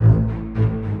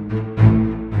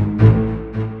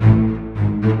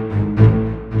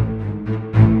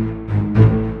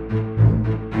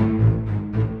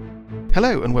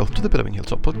Hello and welcome to the Billowing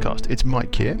Hilltop podcast. It's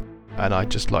Mike here, and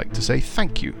I'd just like to say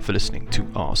thank you for listening to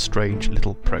our strange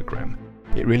little program.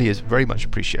 It really is very much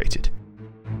appreciated.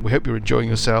 We hope you're enjoying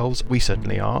yourselves. We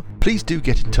certainly are. Please do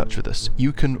get in touch with us.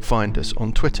 You can find us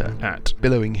on Twitter at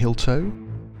Billowing Hillto.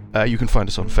 You can find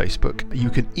us on Facebook. You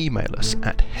can email us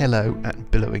at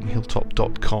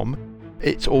hello@billowinghilltop.com.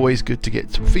 It's always good to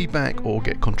get some feedback or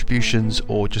get contributions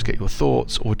or just get your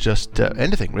thoughts or just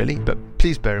anything really. But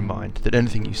please bear in mind that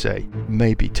anything you say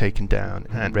may be taken down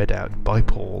and read out by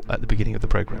Paul at the beginning of the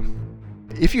program.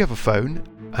 If you have a phone,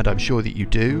 and I'm sure that you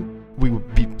do, we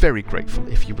would be very grateful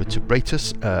if you were to rate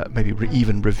us, maybe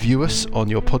even review us on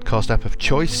your podcast app of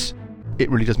choice. It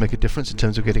really does make a difference in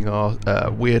terms of getting our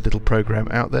weird little program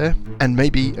out there. And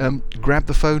maybe grab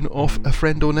the phone off a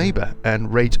friend or neighbour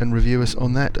and rate and review us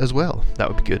on that as well. That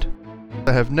would be good.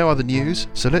 I have no other news,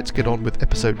 so let's get on with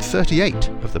episode 38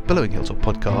 of the Billowing Hilltop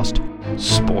podcast,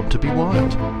 Spawn to be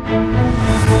Wild.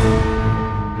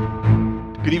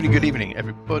 Good evening,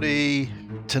 everybody.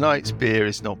 Tonight's beer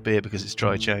is not beer because it's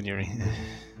dry January.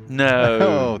 No.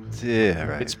 Oh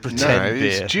dear. It's pretend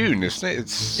beer. It's June, isn't it?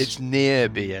 It's near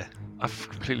beer. I've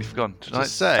completely forgotten. To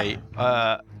say,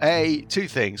 two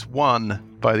things. One,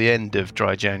 by the end of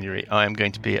dry January, I am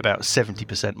going to be about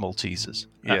 70% Maltesers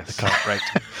at the current rate.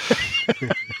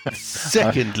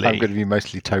 Secondly, I'm going to be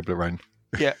mostly Toblerone.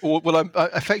 Yeah, well, I'm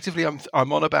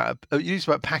on about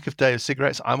a pack of day of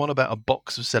cigarettes. I'm on about a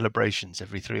box of Celebrations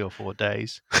every 3 or 4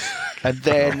 days, and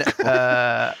then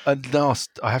and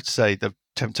last, I have to say, the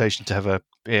temptation to have a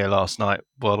beer last night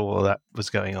while all of that was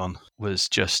going on was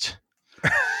just.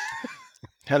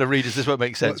 Hello, readers. This won't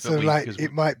make sense.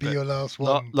 It might be your last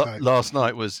one. Last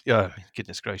night was,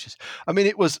 goodness gracious. I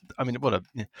saw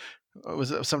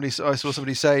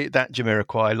somebody say that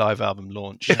Jamiroquai live album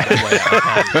launch.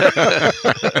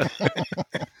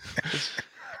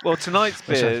 Well, tonight's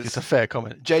beers. It's a fair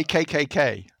comment.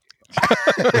 JKKK.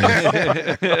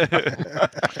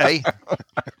 Hey.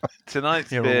 Tonight's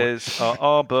beers are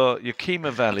Arbor,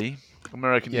 Yakima Valley,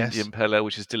 American Indian Pale Ale,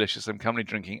 which is delicious. I'm currently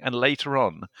drinking. And later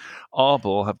on,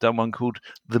 Arbor have done one called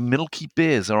The Milky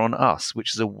Beers Are on Us,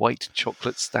 which is a white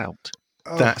chocolate stout.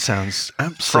 Oh. That sounds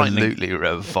absolutely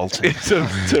revolting. It's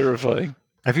terrifying.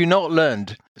 Have you not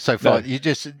learned so far? No. You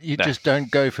just don't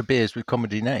go for beers with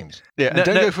comedy names. Yeah,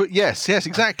 go for yes,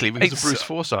 exactly. Because of Bruce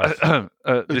Forsyth.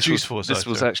 This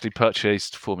was actually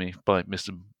purchased for me by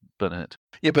Mr. Burnett.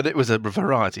 Yeah, but it was a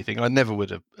variety thing. I never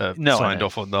would have signed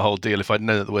off on the whole deal if I'd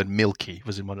known that the word milky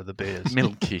was in one of the beers.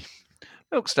 Milky.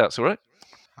 Milk stout's all right.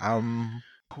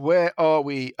 Where are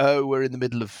we? Oh, we're in the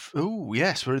middle of... Oh,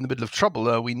 yes, we're in the middle of trouble,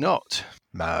 are we not?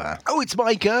 Nah. Oh, it's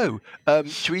my go.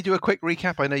 Should we do a quick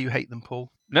recap? I know you hate them,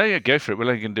 Paul. No, yeah, go for it. We're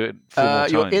only going to do it 4 more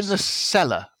times. You're in the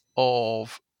cellar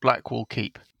of Blackwall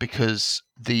Keep because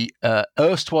the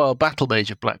erstwhile battle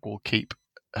mage of Blackwall Keep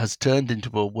has turned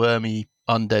into a wormy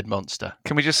undead monster.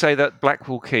 Can we just say that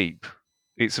Blackwall Keep,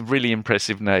 it's a really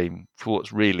impressive name for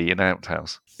what's really an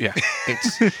outhouse. Yeah,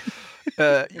 it's...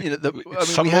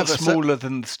 somewhat smaller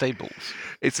than the stables.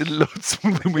 It's a lot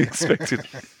smaller than we expected.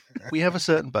 We have a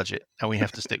certain budget and we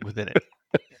have to stick within it.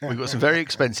 We've got some very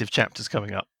expensive chapters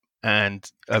coming up, and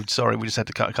I'm sorry, we just had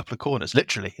to cut a couple of corners,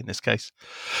 literally in this case.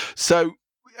 So,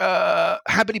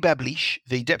 Habity Bablish,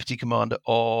 the deputy commander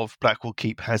of Blackwall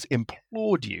Keep, has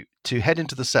implored you to head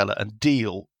into the cellar and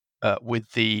deal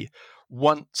with the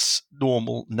once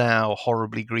normal, now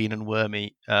horribly green and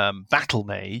wormy battle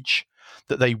mage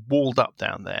that they walled up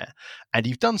down there. And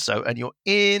you've done so, and you're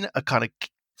in a kind of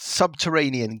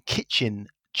subterranean kitchen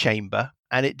chamber,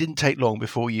 and it didn't take long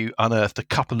before you unearthed a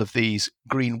couple of these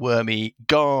green wormy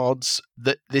guards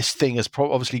that this thing has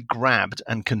obviously grabbed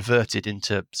and converted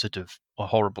into sort of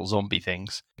horrible zombie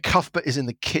things. Cuthbert is in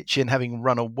the kitchen having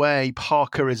run away.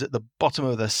 Parker is at the bottom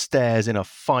of the stairs in a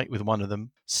fight with one of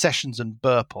them. Sessions and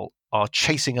Burple are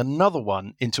chasing another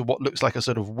one into what looks like a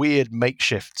sort of weird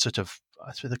makeshift sort of,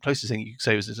 I suppose the closest thing you could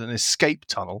say was an escape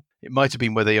tunnel. It might have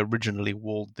been where they originally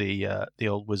walled the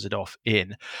old wizard off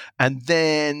in. And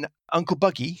then Uncle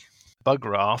Buggy,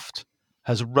 Bugraft,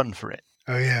 has run for it.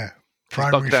 Oh, yeah.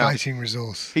 Primary fighting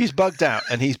resource. He's bugged out,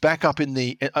 and he's back up in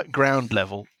the ground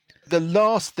level. The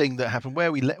last thing that happened,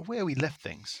 where we left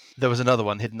things, there was another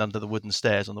one hidden under the wooden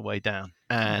stairs on the way down.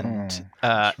 And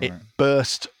it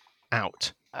burst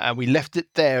out. We left it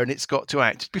there, and it's got to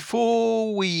act.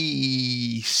 Before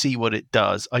we see what it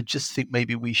does, I just think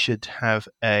maybe we should have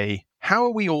a... How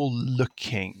are we all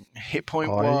looking? Hit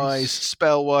point wise,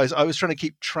 spell wise. I was trying to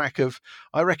keep track of...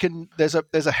 I reckon there's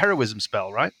a heroism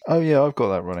spell, right? Oh, yeah, I've got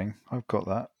that running. I've got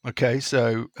that. Okay,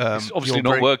 so... it's obviously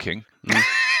not working.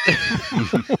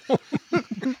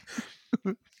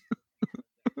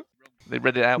 They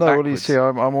read it out No, backwards. well, you see,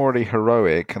 I'm already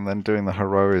heroic, and then doing the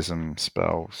heroism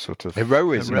spell, sort of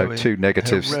heroism. You know, two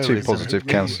negatives, Heroism. two positive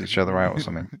cancel each other out or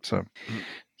something.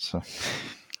 So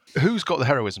Who's got the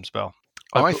heroism spell?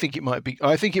 I think it might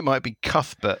be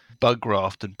Cuthbert,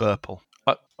 Bugraft, and Burple.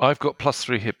 I've got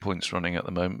 +3 hit points running at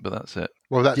the moment, but that's it.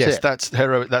 Well, that's it. That's the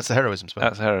heroism spell.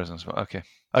 That's the heroism spell. Okay.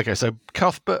 Okay, so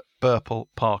Cuthbert, Burple,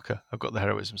 Parker have got the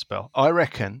heroism spell. I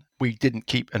reckon we didn't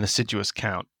keep an assiduous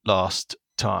count last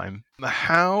time.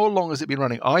 How long has it been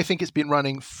running? I think it's been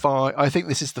running 5. I think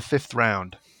this is the 5th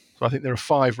round. So I think there are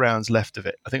 5 rounds left of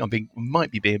it. I think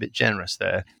might be being a bit generous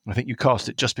there. I think you cast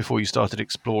it just before you started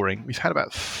exploring. We've had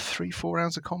about 3-4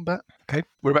 rounds of combat. Okay.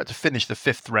 We're about to finish the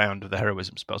 5th round of the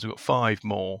heroism spells. We've got 5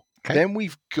 more. Okay. Then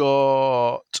we've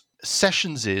got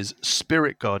Sessions'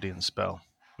 Spirit Guardian spell,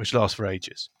 which lasts for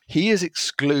ages. He has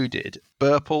excluded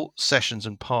Burple, Sessions,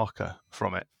 and Parker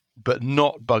from it, but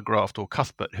not Bugraft or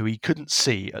Cuthbert, who he couldn't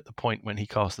see at the point when he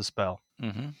cast the spell.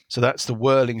 Mm-hmm. So that's the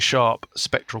whirling sharp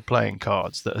spectral playing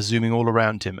cards that are zooming all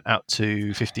around him out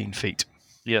to 15 feet.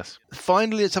 Yes.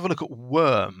 Finally, let's have a look at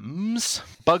worms.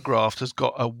 Bugraft has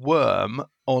got a worm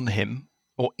on him,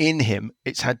 or in him.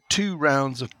 It's had 2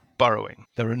 rounds of burrowing.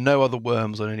 There are no other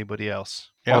worms on anybody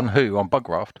else. Yeah. On who? On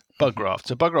Bugraft? Bugraft.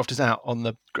 So Bugraft is out on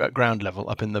the ground level,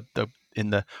 up in the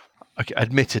okay,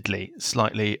 admittedly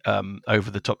slightly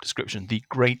over the top description, the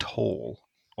Great Hall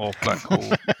of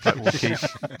Blackwall Keep.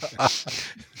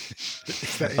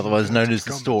 Otherwise known as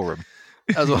the storeroom.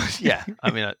 Otherwise, yeah.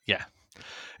 I mean, yeah.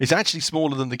 It's actually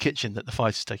smaller than the kitchen that the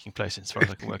fight is taking place in, as far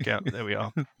as I can work out. There we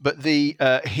are. But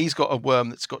he's got a worm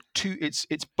that's got 2.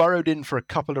 It's burrowed in for a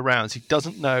couple of rounds. He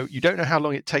doesn't know. You don't know how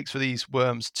long it takes for these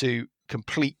worms to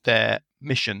complete their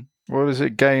mission. Well, is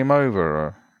it game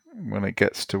over when it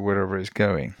gets to wherever it's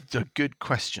going? It's a good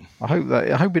question. I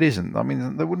hope it isn't. I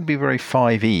mean, that wouldn't be very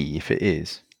 5e if it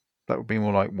is. That would be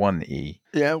more like 1e.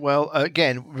 Yeah. Well,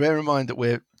 again, bear in mind that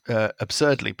we're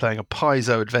absurdly playing a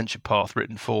Paizo adventure path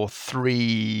written for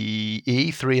 3e,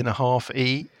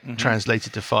 3.5e,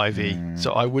 translated to 5e.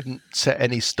 So I wouldn't set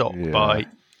any stock by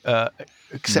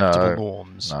acceptable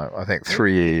norms. No, I think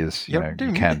 3e is, you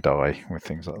can die with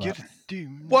things like that.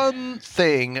 One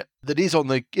thing that is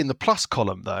in the plus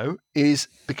column, though, is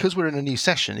because we're in a new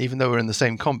session, even though we're in the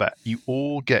same combat, you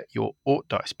all get your Ort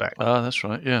dice back. Oh, that's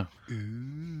right, yeah.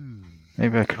 Ooh.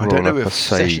 Maybe I could roll up a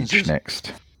Sage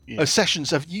next. Yeah.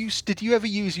 Sessions, did you ever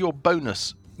use your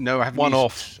bonus? No, I haven't one used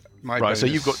off. My right, bonus. so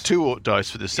you've got 2 Ort dice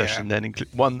for this session, then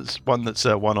one that's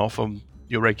one off on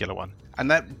your regular one. And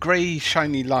that grey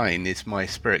shiny line is my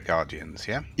Spirit Guardians,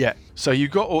 yeah? Yeah. So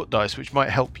you've got Ort dice, which might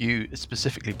help you,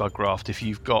 specifically Bugraft, if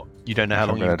you don't know how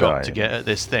long you've got to get at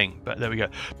this thing. But there we go.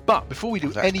 But before we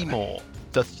do any more,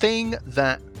 the thing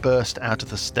that burst out of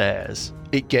the stairs,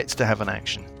 it gets to have an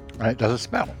action. And it does a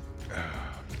spell.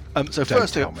 So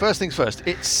first things first,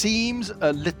 it seems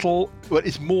a little... Well,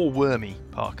 it's more wormy,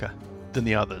 Parker, than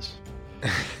the others.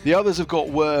 The others have got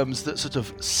worms that sort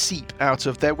of seep out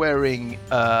of... They're wearing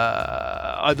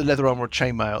either leather armor or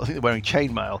chainmail. I think they're wearing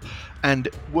chainmail. And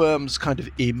worms kind of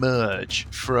emerge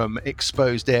from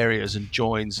exposed areas and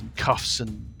joins and cuffs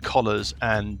and collars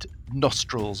and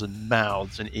nostrils and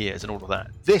mouths and ears and all of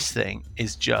that. This thing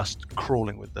is just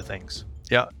crawling with the things.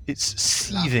 Yeah, it's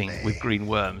seething with green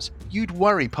worms. You'd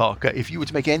worry, Parker, if you were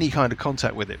to make any kind of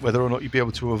contact with it, whether or not you'd be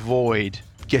able to avoid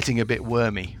getting a bit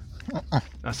wormy.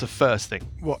 That's the first thing.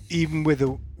 What, even with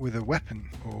a weapon?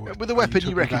 Or with a weapon,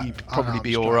 you reckon you'd probably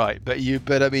be all right. But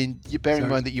I mean, you bear in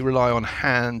mind that you rely on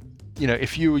hand. You know,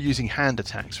 if you were using hand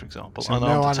attacks, for example, so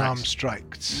no unarmed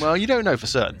strikes. Well, you don't know for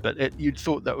certain, but you'd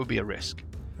thought that would be a risk.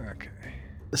 Okay.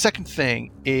 The second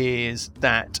thing is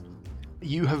that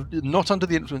you have not under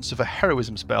the influence of a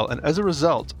heroism spell, and as a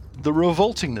result, the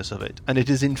revoltingness of it, and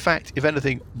it is in fact, if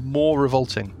anything, more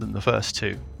revolting than the first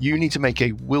 2. You need to make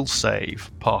a will save,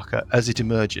 Parker, as it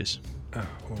emerges. Oh,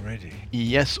 already?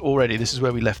 Yes, already. This is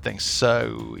where we left things.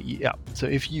 So, yeah. So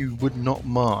if you would not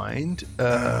mind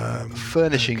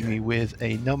furnishing me with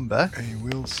a number. A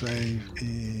will save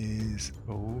is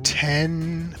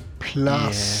 10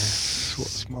 plus...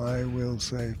 What's my will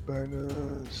save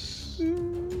bonus?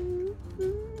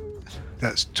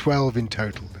 That's 12 in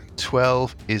total then.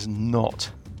 12 is not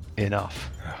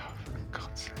enough. Oh, for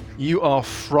God's sake. You are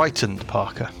frightened,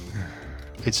 Parker.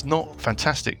 It's not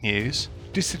fantastic news.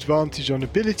 Disadvantage on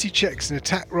ability checks and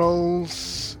attack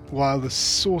rolls. While the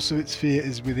source of its fear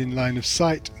is within line of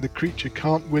sight, the creature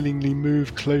can't willingly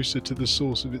move closer to the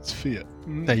source of its fear.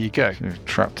 There you go. You're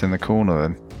trapped in the corner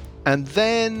then. And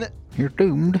then... You're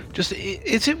doomed.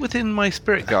 Is it within my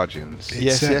Spirit Guardians?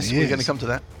 Yes, we're going to come to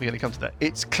that.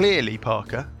 It's clearly,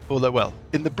 Parker, although, well,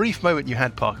 in the brief moment you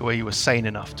had, Parker, where you were sane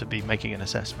enough to be making an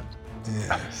assessment,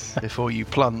 Yes. before you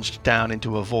plunged down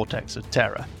into a vortex of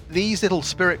terror. These little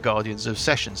spirit guardians of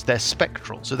sessions, they're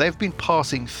spectral, so they've been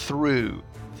passing through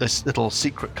this little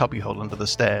secret cubbyhole under the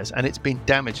stairs, and it's been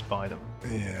damaged by them.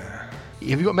 Yeah.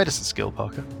 Have you got medicine skill,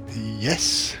 Parker?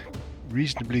 Yes.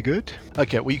 Reasonably good.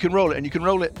 Okay, well, you can roll it, and you can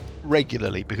roll it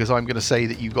regularly, because I'm going to say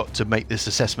that you got to make this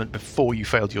assessment before you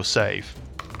failed your save.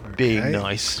 Being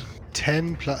nice.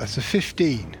 10 plus a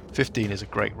 15. 15 is a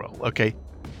great roll. Okay.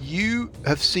 You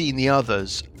have seen the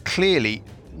others clearly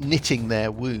knitting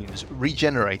their wounds,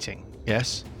 regenerating,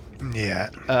 yes? Yeah.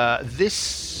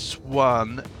 This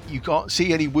one, you can't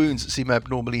see any wounds that seem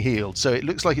abnormally healed, so it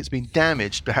looks like it's been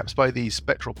damaged, perhaps by these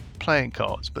spectral playing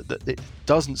cards, but that it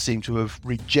doesn't seem to have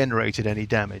regenerated any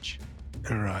damage.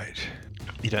 Right.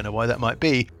 You don't know why that might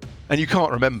be, and you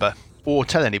can't remember or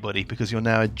tell anybody because you're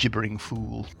now a gibbering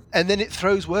fool. And then it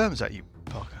throws worms at you,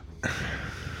 Parker.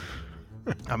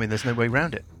 I mean, there's no way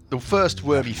around it. The first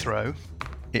wormy throw,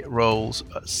 it rolls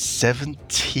a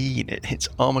 17. It hits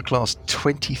armor class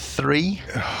 23.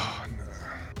 Oh,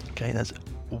 no. Okay, that's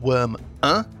worm.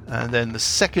 And then the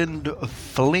second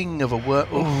fling of a worm.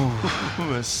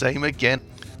 Oh, same again.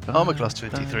 Armor class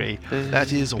 23.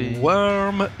 That is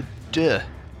worm. Duh.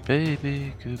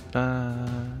 Baby, goodbye.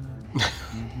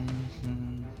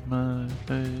 My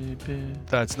baby.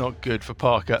 That's not good for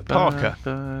Parker. Parker,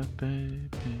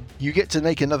 you get to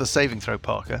make another saving throw,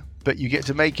 Parker, but you get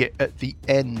to make it at the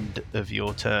end of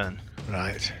your turn.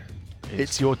 Right.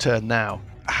 It's your turn now.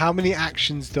 How many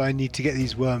actions do I need to get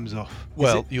these worms off?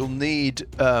 Well, you'll need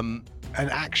an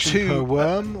action per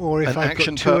worm, or if I've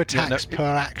got two attacks per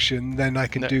action, then I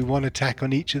can do one attack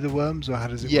on each of the worms, or how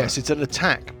does it work? Yes, it's an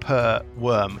attack per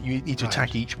worm. You need to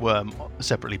attack each worm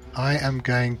separately. I'm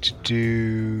going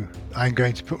to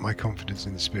put my confidence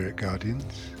in the Spirit Guardians,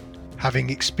 having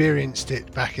experienced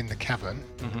it back in the cavern.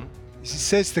 Mm-hmm. It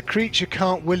says the creature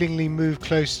can't willingly move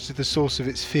closer to the source of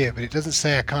its fear, but it doesn't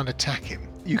say I can't attack him.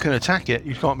 You can attack it,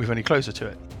 you can't move any closer to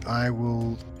it. I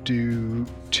will do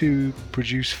 2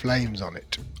 produce flames on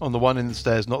it. On the one in the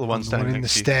stairs, not the one standing in the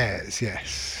next to you. stairs,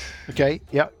 yes. Okay,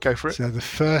 yeah, go for it. So the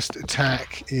first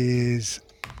attack is...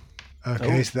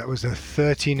 Okay, so that was a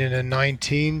 13 and a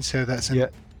 19, so that's a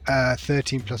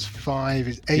 13 plus 5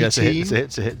 is 18. Yeah,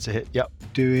 it's a hit, yep.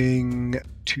 Doing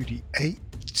 2d8,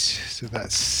 so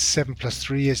that's 7 plus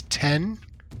 3 is 10.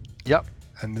 Yep.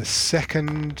 And the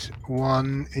second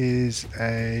one is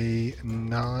a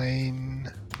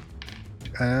 9...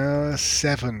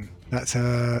 7. That's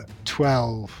a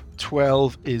 12.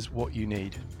 12 is what you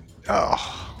need.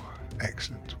 Oh,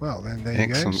 excellent. Well, then there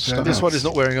you go. So this one is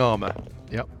not wearing armor.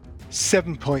 Yep.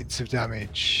 7 points of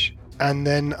damage. And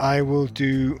then I will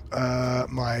do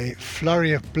my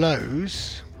flurry of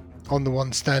blows on the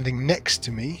one standing next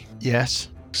to me. Yes.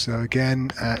 So again,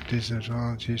 at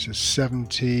disadvantage, a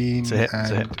 17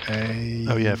 and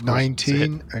a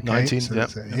 19. Okay, 19, so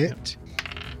that's a hit.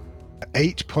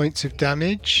 8 points of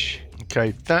damage.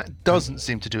 Okay, that doesn't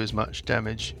seem to do as much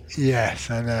damage.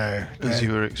 Yes, I know. As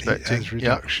you were expecting. As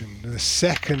reduction. Yep. The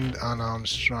second unarmed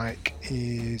strike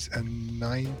is a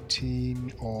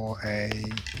 19 or a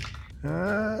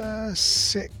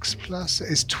 6 plus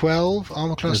is 12.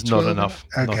 Armor class 12. Not enough.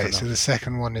 Okay, so the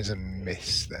second one is a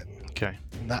miss then. Okay.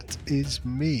 That is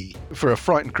me. For a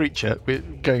frightened creature, we're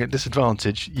going at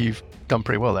disadvantage. You've done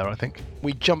pretty well there, I think.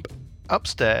 We jump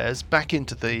upstairs, back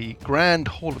into the grand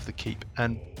hall of the keep,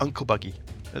 and Uncle Buggy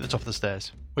at the top of the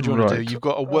stairs. What do you want to do? You've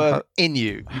got a worm in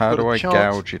you. How do I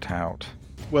gouge it out?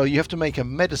 Well, you have to make a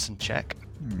medicine check.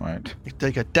 Right. You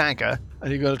take a dagger,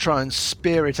 and you're going to try and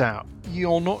spear it out.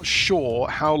 You're not sure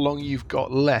how long you've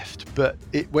got left, but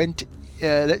it went.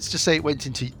 Let's just say it went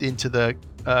into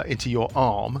your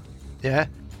arm. Yeah.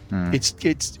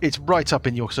 It's right up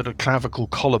in your sort of clavicle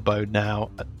collarbone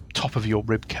now, at top of your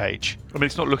rib cage. I mean,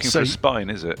 it's not looking for a spine,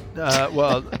 is it?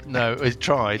 Well, no, it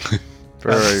tried.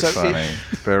 Very funny.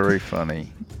 Very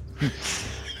funny.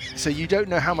 So you don't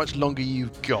know how much longer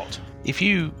you've got. If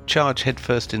you charge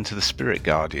headfirst into the Spirit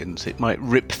Guardians, it might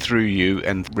rip through you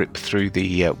and rip through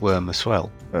the worm as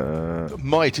well.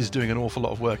 Might is doing an awful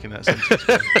lot of work in that sentence.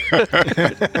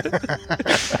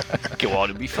 Go on,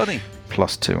 it'd be funny.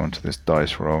 +2 onto this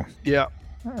dice roll. Yeah.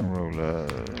 I roll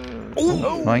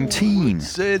 19.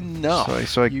 It's enough.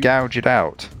 So I gouge it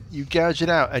out. You gouge it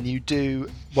out and you do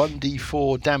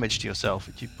 1d4 damage to yourself,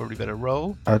 which you probably better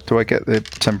roll. Do I get the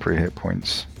temporary hit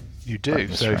points? You do.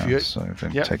 So if you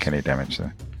don't take any damage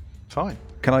there. Fine.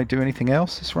 Can I do anything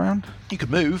else this round? You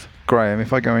can move. Graham,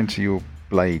 if I go into your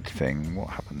blade thing, what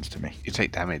happens to me? You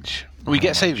take damage. We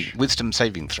get wisdom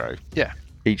saving throw. Yeah.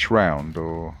 Each round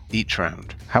or? Each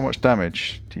round. How much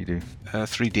damage do you do?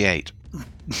 3d8.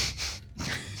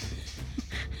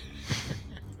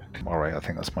 All right, I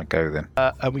think that's my go then.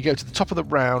 And we go to the top of the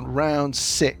round, round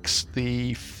 6,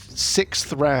 the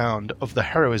 6th round of the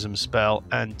heroism spell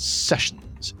and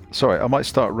sessions. Sorry, I might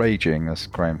start raging, as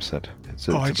Graham said. It's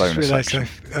a I bonus just action.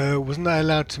 realised, wasn't I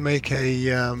allowed to make a...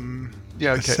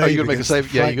 Yeah, okay. save You're going to make a save.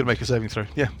 against Yeah, fright- you're going to make a saving throw.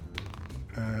 Yeah,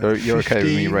 You're okay with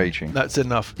me 15. raging? that's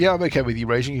enough. Yeah, I'm okay with you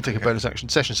raging. You take a bonus action.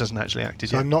 Sessions hasn't actually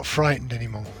acted yet. I'm not frightened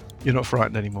anymore. You're not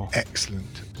frightened anymore.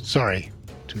 Excellent. Sorry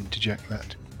to interject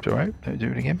that. It's all right. Don't do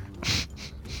it again.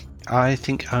 I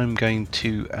think I'm going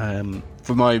to,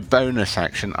 for my bonus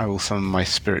action, I will summon my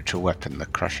spiritual weapon, the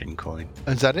Crushing Coin.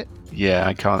 Is that it? Yeah,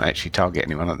 I can't actually target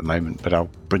anyone at the moment, but I'll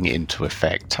bring it into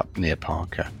effect up near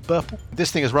Parker. Burple.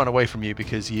 This thing has run away from you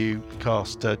because you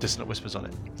cast Dissonant Whispers on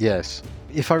it. Yes.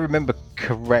 If I remember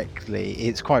correctly,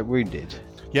 it's quite wounded.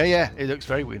 Yeah, it looks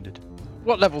very wounded.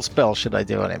 What level spell should I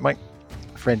do on it, Mike?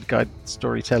 Friend Guide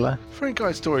Storyteller? Friend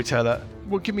Guide Storyteller,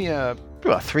 well, give me a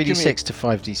 3d6 to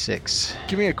 5d6.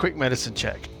 Give me a quick medicine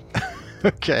check.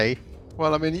 Okay.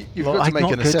 Well, I mean, you've Well, got to I'm make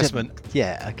not an good at- assessment.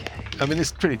 Yeah, okay. I mean,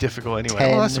 it's pretty difficult anyway.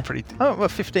 10. Well, that's a pretty... Oh, well,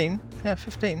 15. Yeah,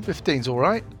 15. 15's all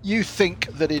right. You think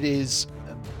that it is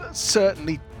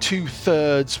certainly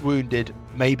 2/3 wounded,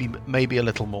 maybe a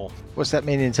little more. What's that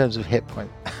mean in terms of hit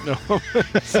point? No.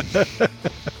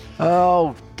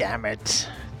 Oh, damn it.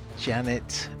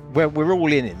 Janet. Well, we're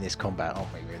all in this combat,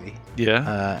 aren't we, really?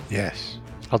 Yeah. Yes.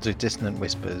 I'll do Dissonant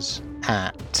Whispers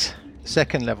at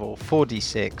second level,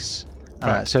 4d6.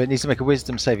 Right. So it needs to make a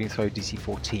wisdom saving throw, DC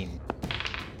 14.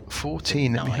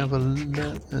 14. Let me have a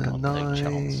God, no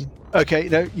chance. 9. Okay,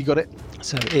 no, you got it.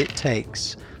 So it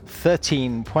takes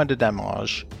 13 points of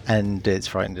damage, and it's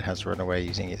frightened. It has to run away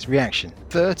using its reaction.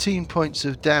 13 points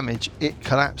of damage. It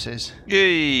collapses.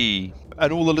 Yay!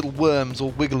 And all the little worms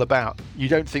all wiggle about. You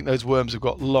don't think those worms have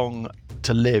got long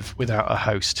to live without a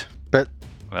host. But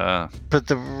Ah.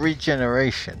 the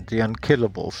regeneration, the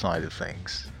unkillable side of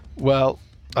things. Well,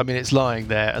 I mean, it's lying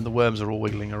there and the worms are all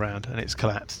wiggling around and it's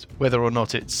collapsed. Whether or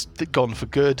not it's gone for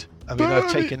good, I mean,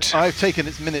 I've taken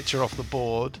its miniature off the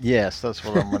board. Yes, that's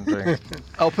what I'm wondering.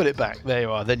 I'll put it back. There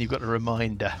you are. Then you've got a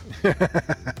reminder.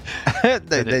 then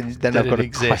that I've got it a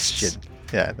exists. question.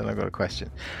 Yeah, then I've got a question.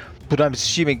 But I'm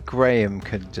assuming Graham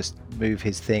can just move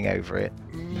his thing over it.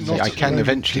 Not I at the can moment,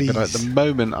 eventually, but at please. the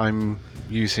moment I'm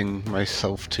using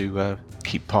myself to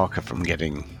keep Parker from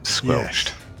getting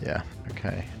squelched. Yeah,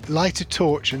 okay. Light a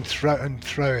torch and throw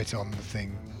it on the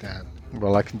thing, Dan.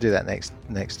 Well, I can do that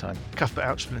next time. Cuthbert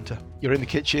out, Splinter. You're in the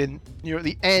kitchen. You're at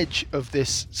the edge of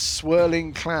this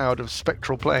swirling cloud of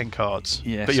spectral playing cards.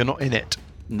 Yes. But you're not in it.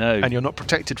 No. And you're not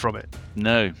protected from it.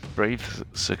 No, Brave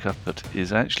Sir Cuthbert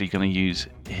is actually going to use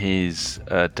his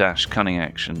dash cunning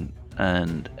action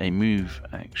and a move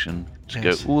action to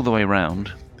Yes. go all the way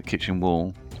around the kitchen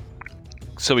wall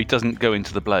so he doesn't go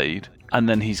into the blade. And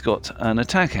then he's got an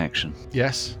attack action,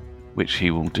 Yes. which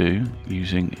he will do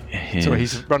using his... Sorry,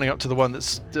 he's running up to the one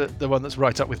that's the one that's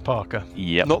right up with Parker.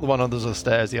 Yep. Not the one under the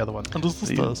stairs, the other one. Under the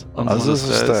stairs. Under the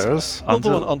stairs. Not the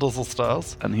Under- one under the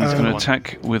stairs. And he's going to one.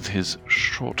 attack with his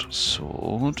short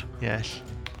sword. Yes.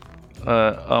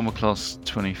 Armor class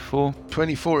 24.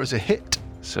 24 is a hit.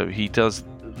 So he does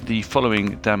the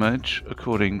following damage,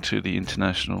 according to the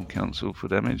International Council for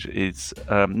Damage, is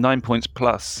 9 points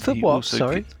plus. The He what? also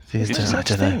Sorry? Is there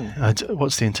such a thing?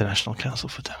 What's the International Council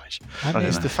for Damage? I don't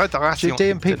It's know. the Federation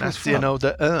Judean People's International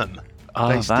de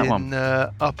based that in one.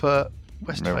 Upper Milton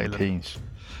Westphalen. Keynes.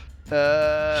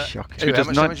 Shocking. Anyway, how does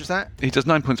much nine- damage was that? He does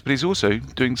 9 points, but he's also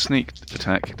doing sneak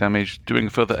attack damage, doing a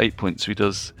further 8 points, so he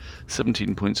does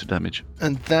 17 points of damage.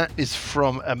 And that is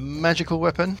from a magical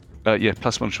weapon. Yeah,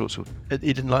 plus 1 short sword.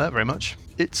 He didn't like that very much.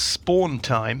 It's spawn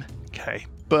time. Okay.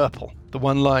 Burple, the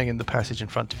one lying in the passage in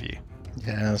front of you.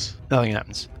 Yes. Nothing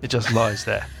happens. It just lies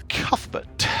there.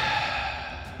 Cuthbert.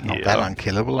 Not that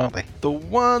unkillable, aren't they? The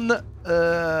one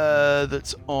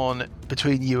that's on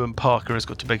between you and Parker has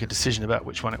got to make a decision about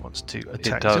which one it wants to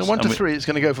attack. does, So 1 to and 3, it's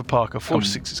going to go for Parker. 4 to and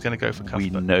 6, it's going to go for We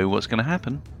Cuthbert. know what's going to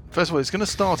happen. First of all, it's going to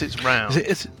start its round.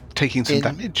 Is it taking some In-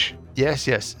 damage? Yes.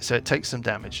 So it takes some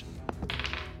damage.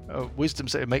 Wisdom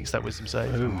save. It makes that wisdom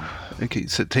save. Okay,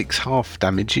 so it takes half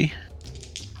damagey.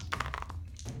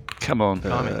 Come on.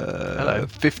 Hello.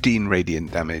 15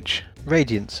 radiant damage.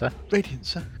 Radiant, sir. Radiant,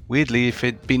 sir. Weirdly, if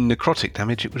it'd been necrotic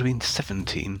damage, it would have been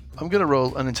 17. I'm going to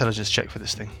roll an intelligence check for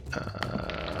this thing.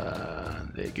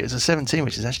 There it goes. A 17,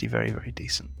 which is actually very, very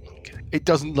decent. Okay. It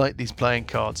doesn't like these playing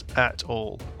cards at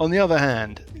all. On the other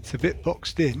hand, It's a bit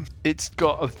boxed in. it's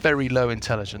got a very low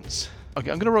intelligence.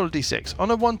 Okay, I'm going to roll a d6. On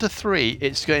a 1 to 3,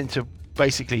 it's going to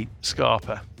basically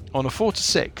scarper. On a 4 to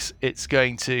 6, it's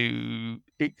going to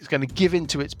give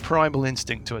into its primal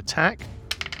instinct to attack,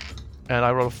 and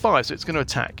I roll a 5, so it's going to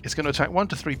attack. It's going to attack 1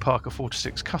 to 3 Parker, 4 to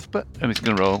 6 Cuthbert. And it's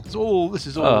going to roll. This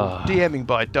is all DMing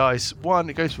by dice. 1,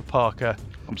 it goes for Parker.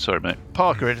 I'm sorry, mate.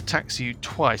 Parker, it attacks you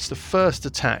twice. The first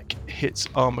attack hits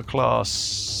armor class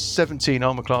 17,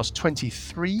 armor class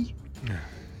 23.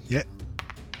 Yeah.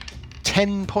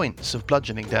 10 points of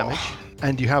bludgeoning damage.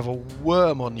 And you have a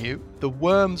worm on you. The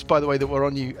worms, by the way, that were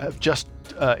on you have just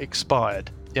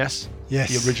expired. Yes? Yes.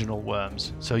 The original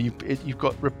worms. So you've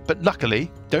got... But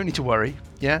luckily, don't need to worry.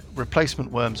 Yeah?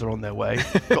 Replacement worms are on their way.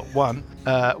 Got one.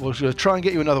 We'll try and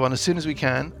get you another one as soon as we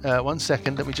can. 1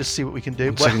 second. Let me just see what we can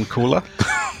do. Second caller.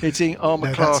 Hitting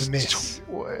armor class that's a miss.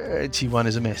 21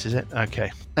 is a miss, is it?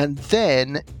 Okay. And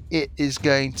then it is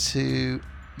going to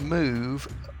move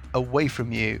away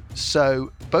from you.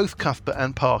 So both Cuthbert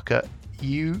and Parker,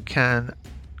 you can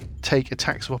take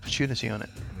attacks of opportunity on it.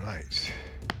 Right.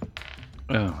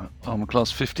 Armor class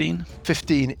 15.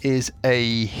 15 is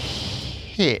a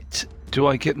hit. Do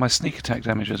I get my sneak attack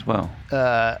damage as well?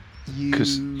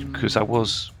 Because I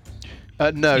was...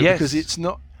 no, Yes. because it's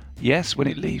not... Yes, when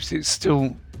it leaves, it's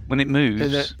still... When it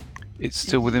moves, it's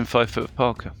still within 5 foot of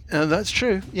Parker. That's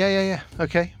true. Yeah.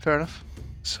 Okay, fair enough.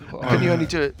 So Can you only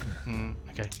do it...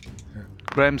 okay.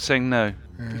 Graham's saying no.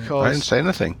 Because... I didn't say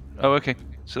anything. Oh, okay.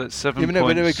 So that's 7 No,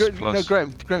 points no, plus...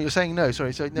 Graham, you're saying no.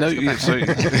 Sorry. No, sorry.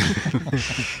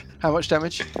 How much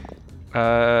damage?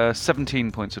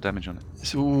 17 points of damage on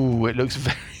it. Ooh, it looks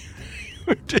very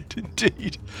wounded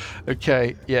indeed.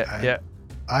 Okay, yeah.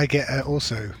 I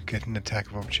also get an attack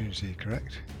of opportunity,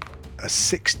 correct? A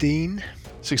 16.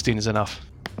 16 is enough.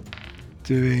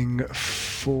 Doing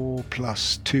 4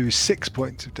 plus 2, 6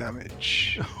 points of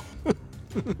damage.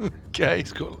 Okay.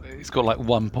 It's got like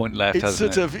 1 point left,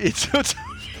 hasn't it? It's sort of...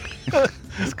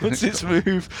 What's its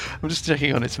move? I'm just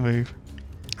checking on its move.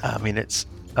 I mean, it's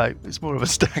more of a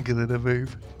stagger than a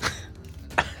move.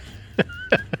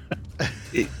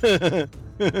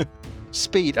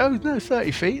 Speed. Oh, no,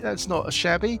 30 feet. That's not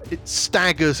shabby. It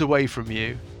staggers away from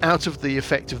you, out of the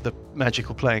effect of the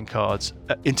magical playing cards,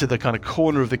 into the kind of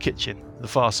corner of the kitchen, the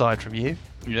far side from you.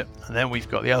 Yep. And then we've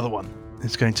got the other one.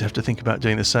 It's going to have to think about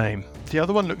doing the same. The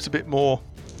other one looks a bit more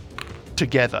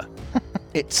together.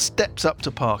 It steps up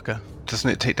to Parker. Doesn't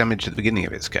it take damage at the beginning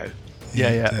of its go?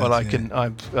 Yeah. Well, I can.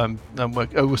 I'm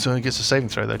so it gets a saving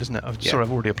throw though, doesn't it? Sorry,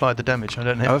 I've already applied the damage. I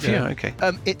don't know. Oh, have you? Okay.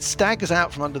 It staggers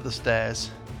out from under the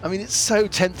stairs. I mean, it's so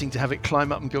tempting to have it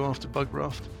climb up and go after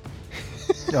Bugraft.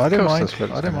 No, I don't mind.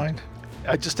 I don't mind.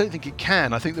 I just don't think it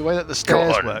can. I think the way that the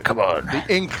stairs work, the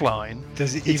incline.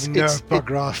 Does it even know of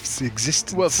Bugraft's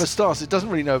existence? Well, for starters, it doesn't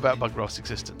really know about Bugraft's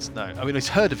existence. No, I mean, it's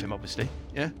heard of him, obviously.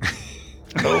 Yeah.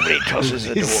 Nobody crosses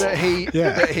the door. He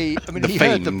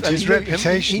heard his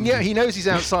reputation. He knows he's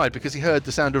outside because he heard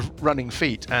the sound of running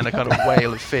feet and a kind of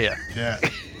wail of fear. Yeah.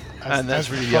 And that's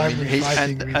really,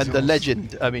 and the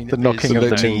legend, the knocking of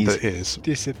the knees is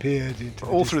disappeared into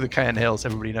all through the Cairn Hills.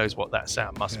 Everybody knows what that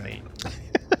sound must mean.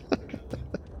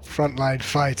 Frontline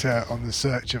fighter on the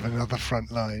search of another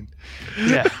frontline.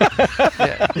 Yeah.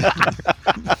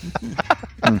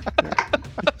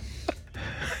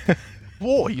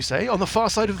 War, you say, on the far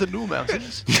side of the Nul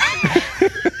Mountains?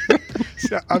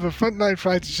 So I'm a frontline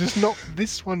fighter, just not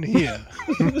this one here.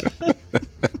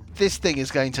 This thing is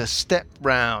going to step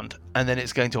round and then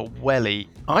it's going to welly.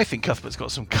 I think Cuthbert's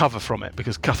got some cover from it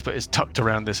because Cuthbert is tucked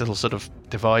around this little sort of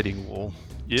dividing wall.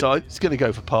 Yep. So it's going to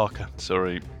go for Parker.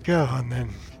 Sorry. Go on then.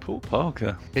 Poor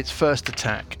Parker. Its first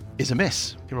attack is a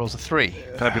miss. He rolls a 3.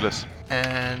 Fabulous.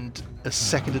 And a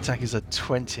second attack is a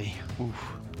 20.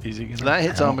 Oof. Easy. So that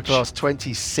hits armor class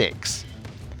 26.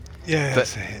 Yeah,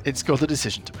 but it's got a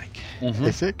decision to make. Mm-hmm.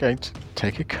 Is it going to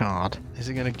take a card? Is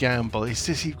it going to gamble? He's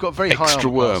got very high extra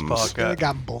armor worms. class, Parker. I'm going to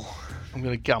gamble. I'm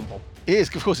going to gamble. It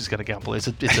is, of course, it's going to gamble. It's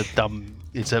a dumb.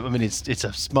 It's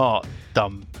a smart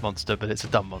dumb monster, but it's a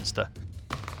dumb monster.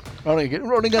 Rolling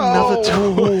another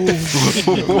 12.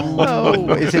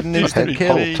 No, is it an instant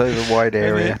kill? Over wide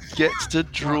area. It gets to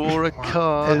draw a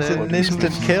card. Is it an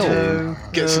instant kill?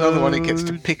 Gets another one. It gets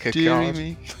to pick a card.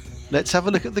 Me. Let's have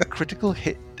a look at the critical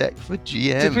hit deck for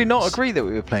GM. Did we not agree that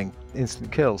we were playing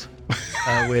instant kills?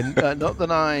 Not that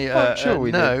I I'm sure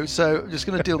we know. So I'm just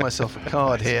going to deal myself a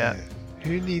card here.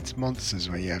 Who needs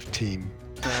monsters when you have team?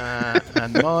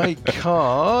 And my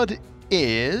card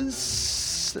is...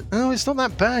 Oh, it's not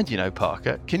that bad, you know,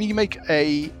 Parker. Can you make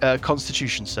a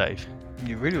Constitution save?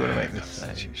 You really want to make this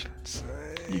save?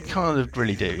 You kind of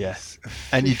really do, yes.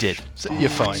 And you did. So you're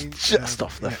fine. Just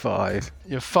off the 5.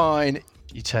 You're fine.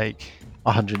 You take...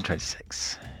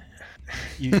 126.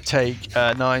 You take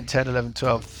 9, 10, 11,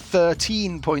 12,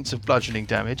 13 points of bludgeoning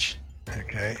damage.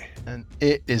 Okay. And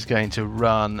it is going to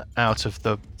run out of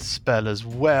the spell as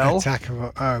well. Attack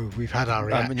of... Oh, we've had our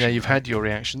reaction. Yeah, you've had your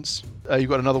reactions. You've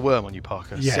got another worm on you,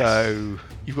 Parker. Yes. So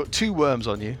you've got 2 worms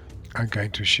on you. I'm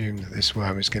going to assume that this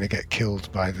worm is going to get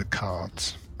killed by the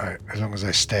cards. As long as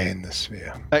I stay in the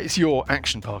sphere. It's your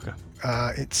action, Parker.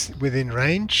 It's within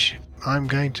range. I'm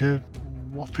going to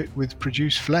whop it with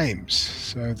produce flames.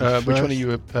 So which one are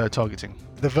you targeting?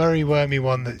 The very wormy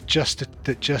one that just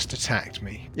attacked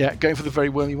me. Yeah, going for the very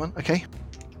wormy one. Okay.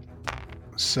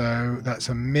 So that's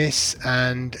a miss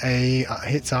and a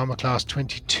hits armor class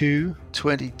 22.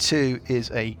 22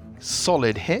 is a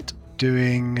solid hit.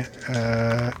 Doing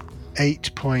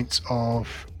 8 points of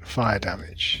fire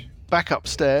damage. Back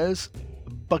upstairs,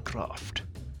 Bugraft.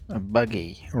 A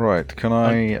buggy. Right, can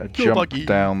I jump buggy.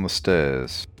 down the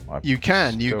stairs? You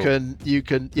can.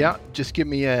 Yeah, just give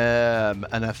me an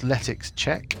athletics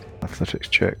check. Athletics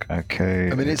check, okay.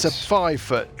 I mean, it's a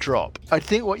 5-foot drop. I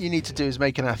think what you need to do is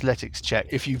make an athletics check.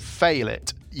 If you fail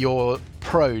it, you're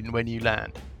prone when you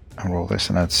land. I'll roll this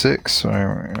and add 6, so I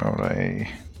roll a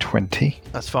 20.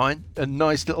 That's fine. A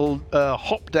nice little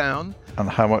hop down. And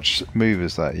how much move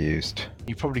is that used?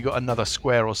 You've probably got another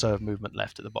square or so of movement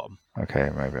left at the bottom.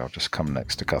 Okay, maybe I'll just come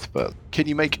next to Cuthbert. Can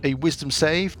you make a wisdom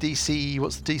save? DC,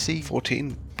 what's the DC?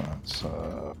 14. That's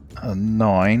a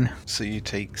 9. So you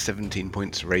take 17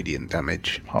 points radiant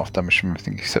damage. Half damage from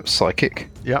everything except psychic.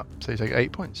 Yeah, so you take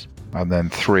 8 points. And then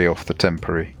 3 off the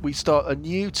temporary. We start a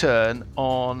new turn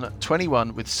on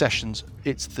 21 with Sessions.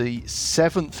 It's the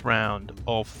 7th round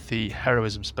of the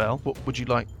heroism spell. What would you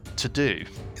like to do?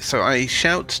 So I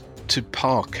shout to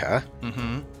Parker,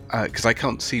 because I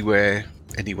can't see where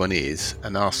anyone is,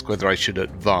 and ask whether I should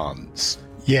advance.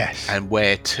 Yes. And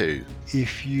where to.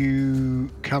 If you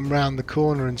come round the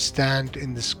corner and stand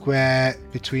in the square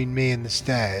between me and the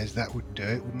stairs, that would do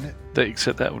it, wouldn't it?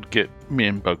 Except that would get me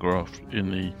and Bugraft in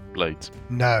the blades.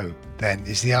 No, then,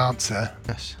 is the answer.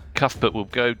 Yes. Cuthbert will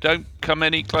go, don't come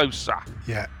any closer.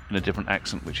 Yeah. In a different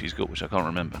accent, which he's got, which I can't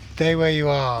remember. Stay where you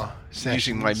are, Sessions.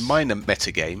 Using my minor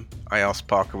metagame, I ask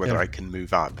Parker whether I can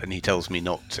move up, and he tells me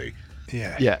not to.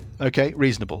 Yeah. Yeah, okay,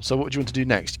 reasonable. So what do you want to do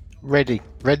next? Ready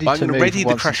I'm to going to move ready the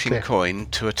once it's crashing clear. coin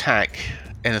to attack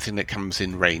anything that comes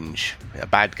in range. A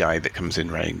bad guy that comes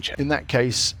in range. In that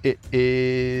case, it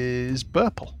is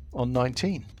Burple on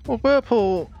 19. Well,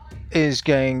 Burple is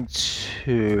going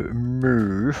to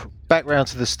move back round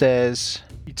to the stairs.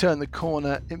 You turn the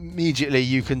corner, immediately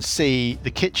you can see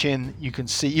the kitchen, you can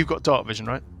see, you've got dark vision,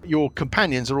 right? Your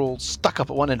companions are all stuck up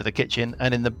at one end of the kitchen,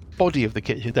 and in the body of the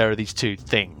kitchen there are these 2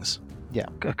 things. Yeah,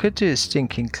 I could do a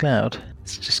stinking cloud.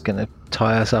 It's just going to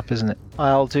tie us up, isn't it?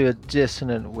 I'll do a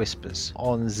dissonant whispers.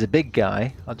 On the big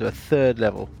guy, I'll do a 3rd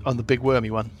level. On the big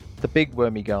wormy one. The big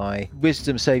wormy guy.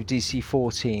 Wisdom save DC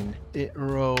 14. It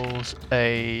rolls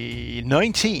a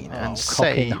 19 and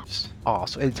saves.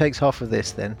 So it takes half of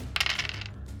this then.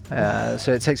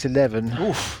 So it takes 11.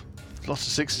 Oof.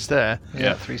 Lots of 6s there.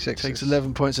 Yeah, 3 6s. Takes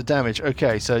 11 points of damage.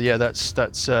 Okay, so yeah, that's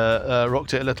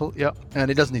rocked it a little. Yep. And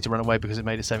it doesn't need to run away because it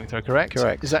made a saving throw, correct?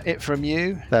 Correct. Is that it from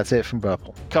you? That's it from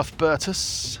Burple.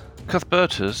 Cuthbertus.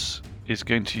 Cuthbertus is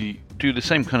going to do the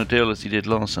same kind of deal as he did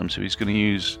last time, so he's going to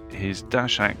use his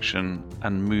dash action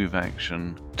and move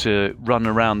action to run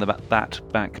around that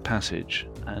back passage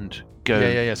and go.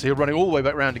 Yeah. So you're running all the way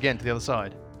back round again to the other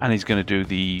side. And he's going to do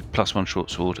the +1 short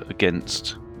sword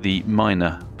against the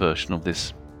minor version of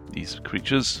these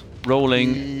creatures.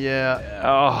 Rolling. Yeah.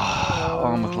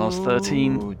 Armor class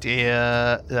 13. Oh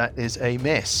dear, that is a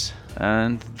miss.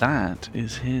 And that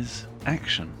is his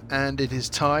action. And it is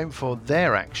time for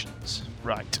their actions.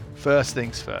 Right. First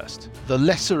things first. The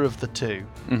lesser of the 2.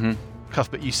 Mm-hmm.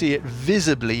 Cuthbert, you see it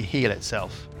visibly heal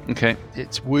itself. Okay.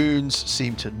 Its wounds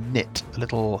seem to knit a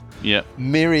little Yeah.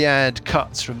 myriad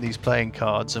cuts from these playing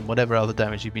cards and whatever other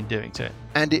damage you've been doing to it.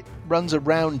 And it runs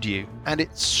around you and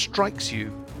it strikes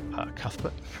you,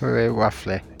 Cuthbert. Very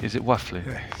roughly. Is it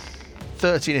waffly?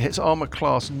 13, it hits armor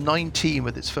class 19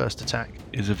 with its first attack.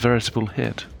 Is a veritable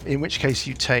hit. In which case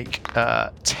you take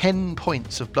 10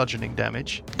 points of bludgeoning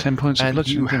damage. 10 points of And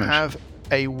bludgeoning you damage. have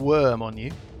a worm on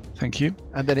you. Thank you.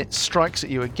 And then it strikes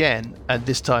at you again, and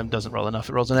this time doesn't roll enough.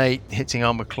 It rolls an 8, hitting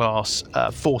armor class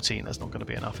 14. That's not going to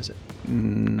be enough, is it?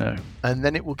 No. And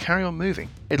then it will carry on moving.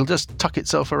 It'll just tuck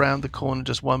itself around the corner,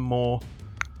 just one more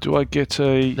Do I get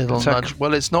a little attack? nudge.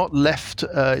 Well, it's not left.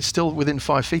 It's still within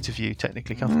 5 feet of you,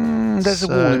 technically. Cuthbert. There's a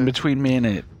wall in between me and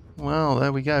it. Well,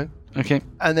 there we go. Okay.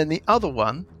 And then the other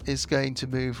one is going to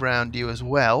move round you as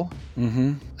well,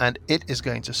 Mm-hmm. and it is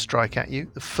going to strike at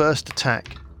you. The first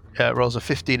attack rolls a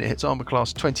 15. It hits armor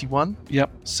class 21. Yep.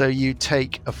 So you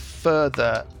take a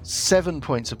further 7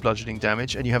 points of bludgeoning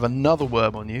damage, and you have another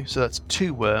worm on you. So that's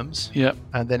 2 worms. Yep.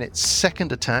 And then its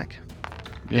second attack,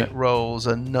 Yep. it rolls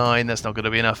a 9. That's not going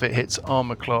to be enough. It hits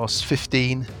armor class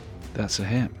 15. That's a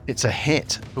hit. It's a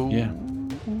hit. Ooh, Yeah.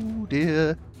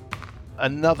 dear.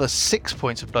 Another 6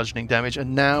 points of bludgeoning damage,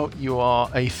 and now you are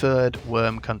a third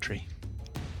worm country.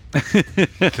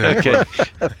 Okay.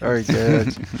 Very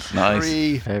good. Nice.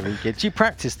 3. Very good. Do you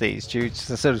practice these? Do you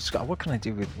sort of, what can I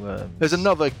do with worms? There's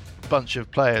another bunch of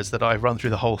players that I run through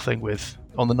the whole thing with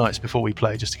on the nights before we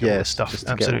play, just to get all Yes, this stuff just to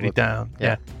get absolutely all the- down.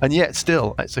 yeah. And yet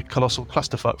still, it's a colossal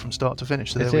clusterfuck from start to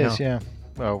finish. So there It we is, are. yeah.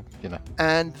 Well,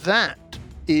 And that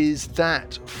is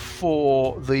that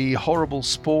for the horrible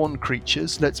spawn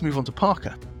creatures. Let's move on to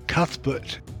Parker.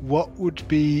 Cuthbert, what would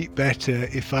be better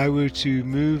if I were to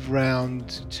move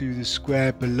round to the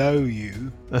square below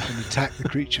you and attack the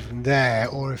creature from there,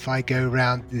 or if I go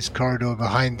round this corridor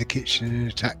behind the kitchen and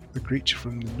attack the creature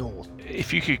from the north?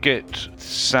 If you could get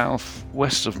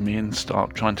southwest of me and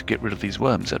start trying to get rid of these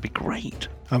worms, that'd be great.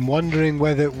 I'm wondering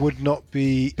whether it would not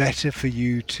be better for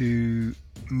you to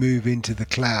move into the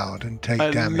cloud and take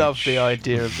I damage. love the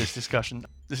idea of this discussion.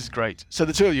 This is great. So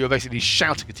the two of you are basically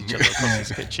shouting at each other across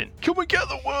this kitchen. Can we get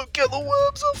the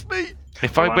worms off me?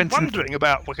 If I I'm went in, wondering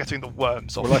about getting the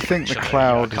worms off Well, I me, think the actually,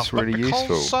 cloud is Cuthbert, really because,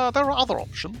 useful. there are other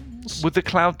options. would the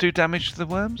cloud do damage to the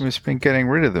worms? We've been getting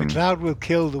rid of them. Cloud will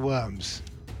kill the worms.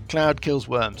 Cloud kills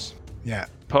worms. Yeah.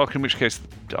 Park, in which case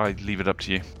I leave it up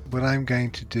to you. What I'm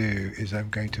going to do is I'm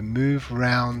going to move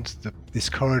round this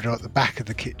corridor at the back of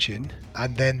the kitchen,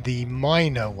 and then the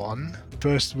minor one.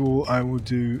 First of all, I will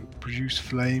do produce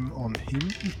flame on him,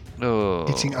 Oh.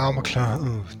 hitting armor class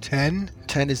 10.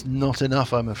 10 is not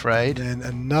enough, I'm afraid. Then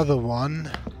another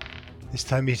one, this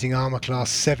time hitting armor class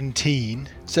 17,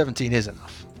 17 is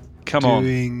enough. Come on.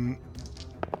 doing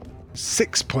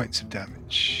 6 points of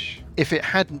damage. If it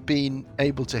hadn't been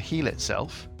able to heal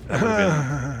itself,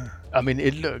 Well, I mean,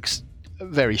 it looks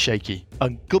very shaky.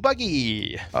 Uncle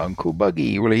Buggy! Uncle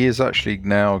Buggy. Well, he is actually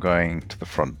now going to the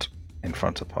front, in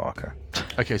front of Parker.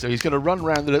 Okay, so he's going to run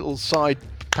around the little side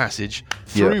passage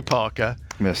through Yeah. Parker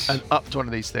Yes. and up to one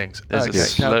of these things. There's Okay, a now-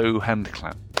 slow hand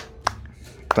clap.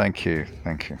 Thank you.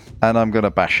 And I'm going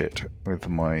to bash it with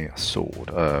my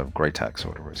sword, great axe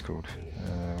sword, or it's called.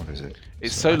 What is it?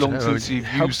 It's so I don't long know, since it you've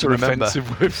helps used to an remember. offensive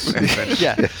weapon.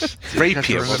 Yeah.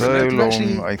 Rapier, Remember. wasn't So Can you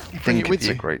actually long, I bring it think with it's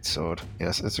you? a great sword.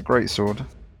 Yes, it's a great sword.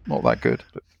 Not that good,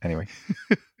 but anyway.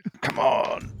 Come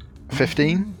on.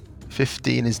 15?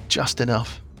 15 is just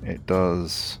enough. It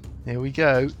does Here we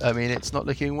go. I mean, it's not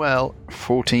looking well.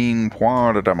 14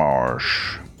 points de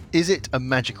damage. Is it a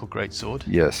magical greatsword?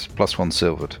 Yes, +1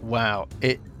 silvered. Wow,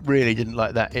 it really didn't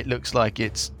like that. It looks like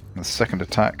it's... The second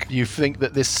attack. You think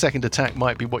that this second attack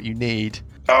might be what you need.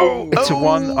 Oh, it's a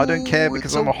 1. I Oh, don't care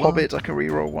because it's I'm a a 1. hobbit. I can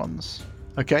reroll ones.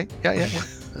 Okay, yeah.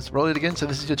 Let's roll it again. So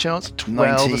this is your chance.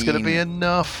 12 is going to be 19.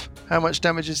 enough. How much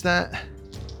damage is that?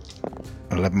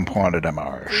 11 points de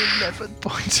damage. 11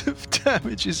 points of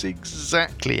damage is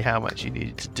exactly how much you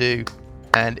needed to do.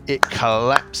 And it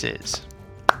collapses.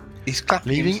 He's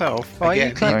clapping Leaving- himself. Why are you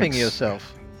again. clapping Thanks.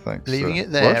 yourself? Thanks. Leaving sir.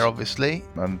 it there, What? obviously.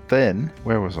 And then,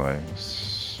 where was I?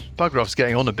 Buggeroff's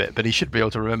getting on a bit, but he should be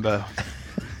able to remember.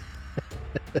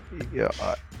 Yeah,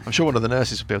 I'm sure one of the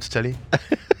nurses will be able to tell you.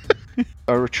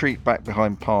 I retreat back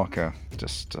behind Parker.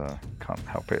 Just can't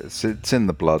help it. It's in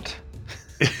the blood.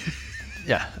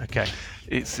 Yeah, okay.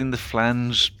 It's in the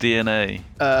flange DNA.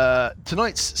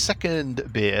 Tonight's second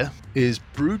beer is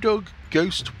Brewdog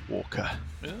Ghost Walker.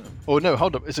 Oh no,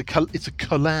 hold up! It's a collab. It's a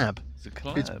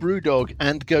collab. It's Brewdog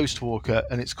and Ghost Walker,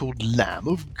 and it's called Lamb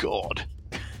of God.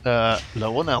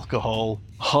 Low on alcohol,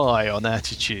 high on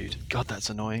attitude. God, that's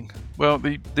annoying. Well,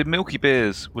 the Milky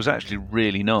Beers was actually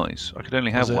really nice. I could only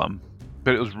have Was it? one,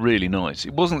 but it was really nice.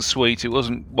 It wasn't sweet, it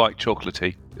wasn't white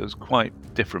chocolatey. It was quite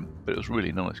different, but it was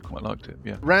really nice. Quite liked it,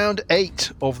 yeah. Round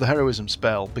 8 of the heroism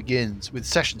spell begins with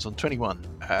sessions on 21.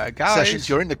 Guys, Sessions,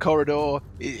 you're in the corridor.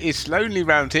 it's lonely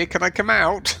round here. Can I come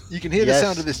out? You can hear the Yes.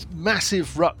 sound of this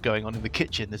massive ruck going on in the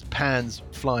kitchen. There's pans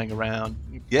flying around.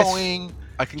 Yes. Boing.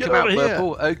 I can Get come out, over here.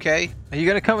 Purple. Okay. Are you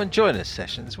going to come and join us,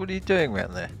 Sessions? What are you doing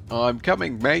around there? I'm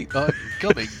coming, mate. I'm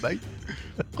coming, mate.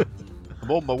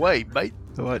 I'm on my way, mate.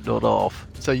 I might nod off.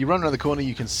 So you run around the corner.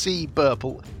 You can see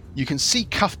Burple. You can see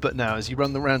Cuthbert now as you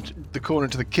run around the corner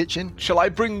to the kitchen. Shall I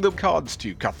bring the cards to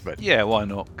you, Cuthbert? Yeah, why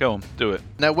not? Go on, do it.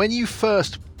 Now, when you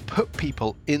first put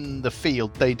people in the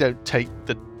field, they don't take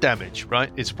the damage,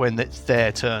 right? It's when it's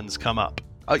their turns come up.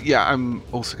 Yeah, I'm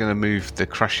also going to move the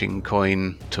crushing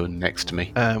coin to next to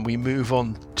me. And we move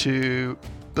on to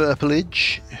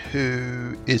Burpelage,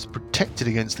 who is protected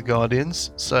against the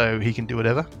Guardians, so he can do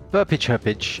whatever. Burpage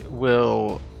Herpage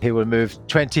will move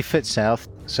 20 foot south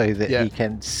so that he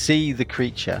can see the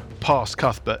creature. Past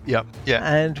Cuthbert, yeah.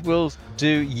 And we'll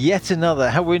do yet another.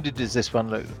 How wounded does this one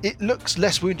look? It looks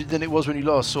less wounded than it was when you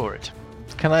last saw it.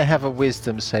 Can I have a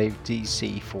wisdom save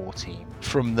DC 14?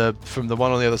 From the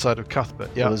one on the other side of Cuthbert,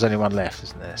 yeah. Well, there's only one left,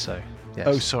 isn't there? So, yes.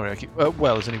 Oh, sorry.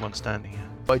 Well, there's only one standing here.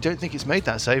 I don't think it's made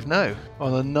that save, no.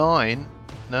 On a 9,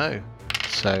 no.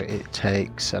 So it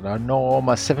takes an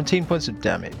enormous 17 points of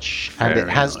damage. And it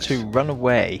has to run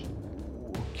away.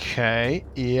 Okay,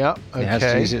 yeah, okay. It has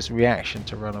to use its reaction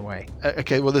to run away.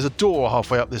 Okay, well, there's a door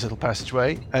halfway up this little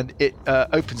passageway, and it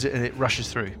opens it and it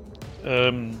rushes through.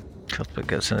 Cuthbert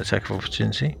gets an attack of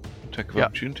opportunity. Attack of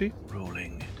opportunity?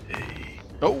 Rolling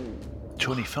a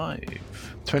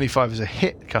 25. 25 is a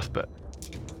hit, Cuthbert.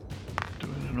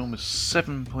 Almost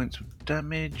 7 points of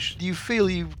damage. You feel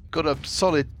you've got a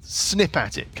solid snip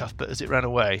at it, Cuthbert, as it ran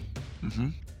away. Mm-hmm.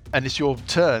 And it's your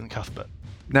turn, Cuthbert.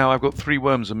 Now I've got 3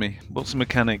 worms on me. What's the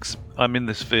mechanics? I'm in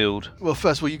this field. Well,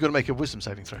 first of all, you've got to make a wisdom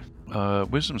saving throw.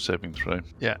 Wisdom saving throw?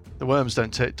 Yeah, the worms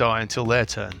don't die until their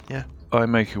turn, yeah. I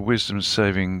make a wisdom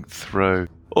saving throw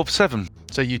of 7.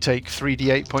 So you take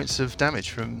 3d8 points of damage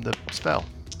from the spell.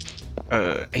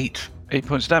 8. 8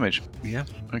 points of damage. Yeah.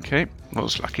 Okay. That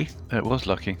was lucky. It was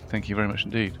lucky. Thank you very much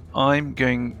indeed. I'm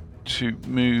going to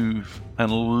move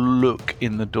and look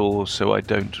in the door so I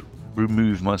don't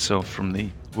remove myself from the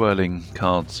whirling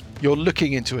cards. You're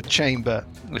looking into a chamber.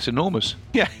 It's enormous.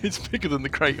 Yeah, it's bigger than the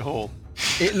Great Hall.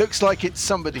 It looks like it's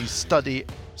somebody's study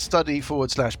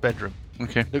 / bedroom.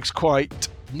 Okay. Looks quite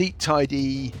neat,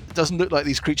 tidy. It doesn't look like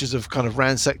these creatures have kind of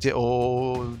ransacked it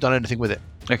or done anything with it.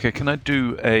 Okay, can I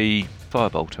do a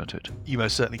firebolt at it? You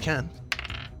most certainly can.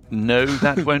 No,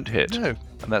 that won't hit. No.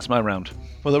 And that's my round.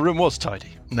 Well, the room was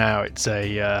tidy. Now it's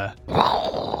a...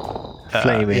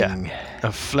 flaming...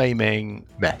 a flaming...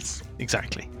 mess.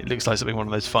 Exactly. It looks like something one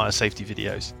of those fire safety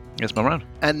videos. That's my round.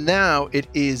 And now it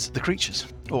is the creatures.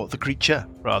 Or the creature,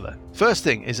 rather. First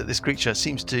thing is that this creature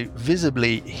seems to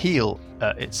visibly heal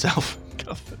itself.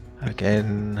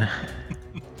 Again.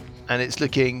 And it's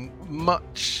looking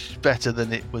much better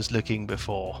than it was looking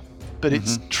before. But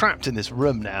it's trapped in this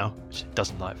room now, which it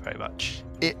doesn't like very much.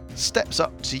 It steps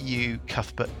up to you,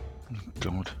 Cuthbert.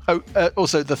 God. Oh,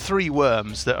 also, the 3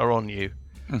 worms that are on you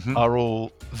are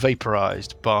all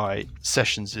vaporized by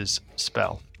Sessions'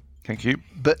 spell. Thank you.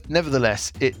 But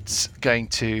nevertheless, it's going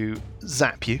to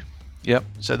zap you. Yep.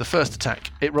 So the first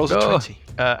attack, it rolls a 20.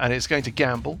 And it's going to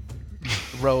gamble,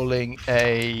 rolling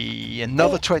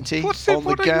another 20 on the gamble.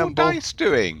 What are your dice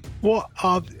doing? What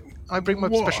are... I bring my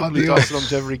What special are the dice odds? along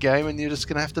to every game, and you're just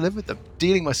going to have to live with them.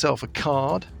 Dealing myself a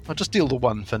card. I'll just deal the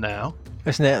 1 for now.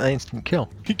 Isn't it an instant kill?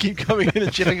 You keep coming in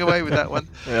and chipping away with that one.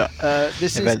 Yeah.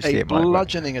 This Eventually is a it might work.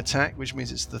 bludgeoning attack, which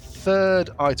means it's the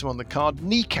 3rd item on the card.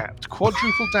 Kneecapped,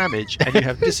 quadruple damage, and you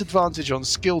have disadvantage on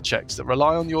skill checks that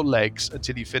rely on your legs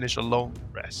until you finish a long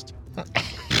rest.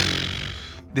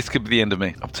 This could be the end of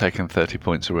me. I've taken 30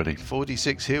 points already.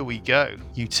 46, here we go.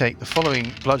 You take the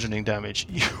following bludgeoning damage.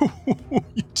 You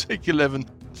take 11,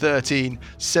 13,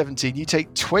 17. You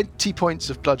take 20 points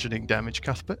of bludgeoning damage,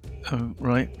 Cuthbert. Oh,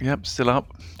 right. Yep, still up.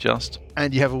 Just.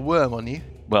 And you have a worm on you.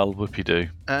 Well, whoopie-doo.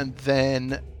 And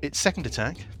then its second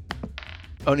attack,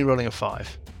 only rolling a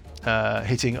 5,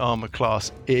 hitting armor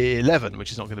class 11,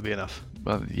 which is not going to be enough.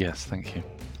 Well, yes, thank you.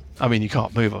 I mean, you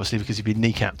can't move, obviously, because you've been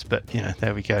kneecapped, but,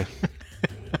 there we go.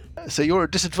 So you're at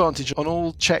a disadvantage on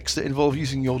all checks that involve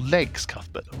using your legs,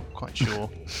 Cuthbert. I'm not quite sure.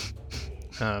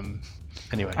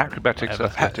 Anyway. Acrobatics,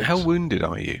 athletics. How wounded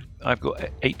are you? I've got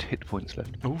 8 hit points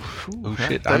left. Oh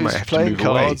shit, I might Those have to playing move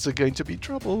away. cards are going to be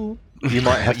trouble. You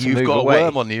might have to You've move got away. a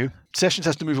worm on you. Sessions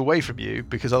has to move away from you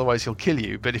because otherwise he'll kill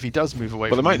you. But if he does move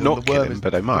away Well, from I might you, not the kill worm him, is,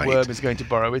 but I might. The worm is going to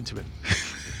burrow into him.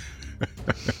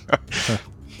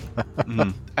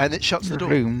 And it shuts the door.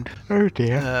 Roomed. Oh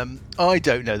dear. I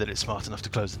don't know that it's smart enough to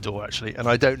close the door, actually, and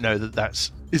I don't know that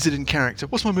that's... Is it in character?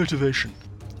 What's my motivation?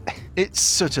 It's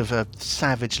sort of a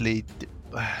savagely...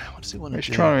 What does it want to do?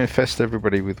 It's trying to infest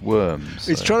everybody with worms.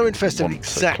 It's so trying to infest you everybody. want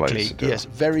to close Exactly. the door. Yes,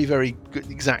 very, very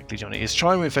good. Exactly, Johnny. It's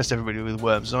trying to infest everybody with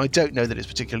worms, and I don't know that it's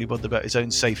particularly bothered about its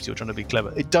own safety or trying to be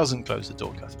clever. It doesn't close the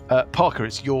door, Cuthbert. Parker,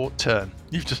 it's your turn.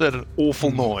 You've just heard an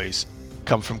awful noise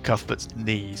come from Cuthbert's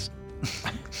knees.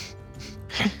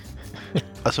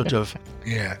 A sort of...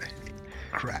 Yeah.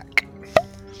 Crack.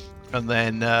 And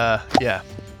then,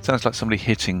 Sounds like somebody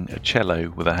hitting a cello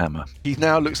with a hammer. he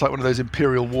now looks like one of those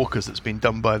Imperial walkers that's been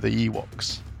done by the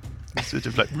Ewoks. It's sort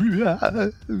of like...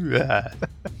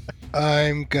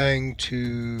 I'm going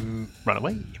to Run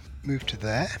away. move to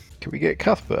there. Can we get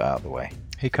Cuthbert out of the way?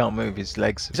 He can't move his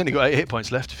legs. He's only got 8 hit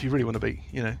points left if you really want to be,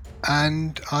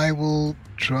 And I will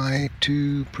try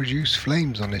to produce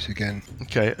flames on it again.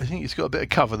 Okay, I think it's got a bit of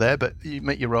cover there, but you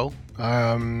make your roll.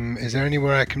 Is there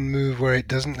anywhere I can move where it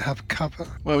doesn't have cover?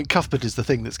 Well, I mean, Cuthbert is the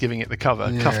thing that's giving it the cover.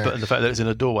 Yeah. Cuthbert and the fact that it's in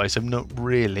a doorway, so not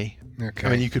really. Okay.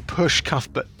 I mean, you could push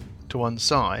Cuthbert to one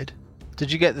side.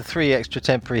 Did you get the 3 extra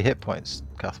temporary hit points,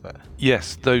 Cuthbert?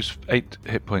 Yes, those 8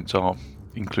 hit points are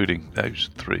including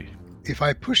those 3. If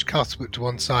I push Cuthbert to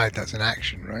one side, that's an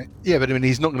action, right? Yeah, but I mean,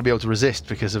 he's not going to be able to resist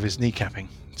because of his kneecapping.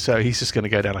 So he's just going to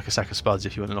go down like a sack of spuds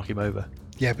if you want to knock him over.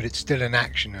 Yeah, but it's still an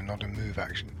action and not a move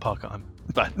action. Parker,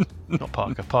 not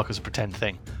Parker. Parker's a pretend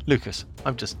thing. Lucas,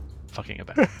 I'm just fucking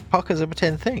about. Parker's a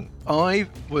pretend thing. I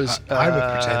was I'm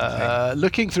a pretend thing.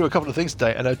 looking through a couple of things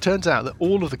today, and it turns out that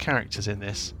all of the characters in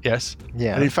this, yes,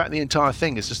 Yeah. and in fact the entire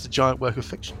thing is just a giant work of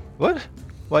fiction. What?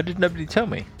 Why did nobody tell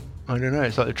me? I don't know,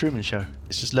 it's like the Truman Show.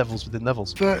 It's just levels within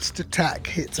levels. First attack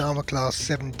hits armor class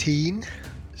 17.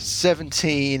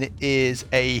 17 is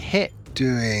a hit.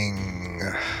 Doing...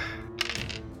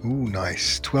 Ooh,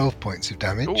 nice. 12 points of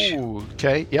damage. Ooh,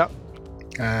 okay, yep.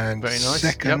 And Very nice.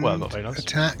 second Yeah, well, not very nice.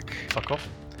 attack Fuck off.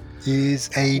 is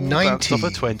a Ooh, bounced 19.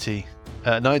 off a 20.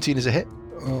 19 is a hit.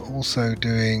 Also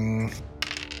doing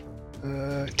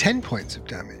 10 points of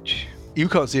damage. You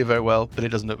can't see it very well, but it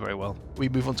doesn't look very well. We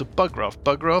move on to Bugraft.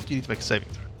 Bugraft, you need to make a saving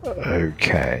throw.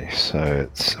 Okay, so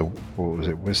it's what was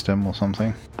it, wisdom or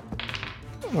something?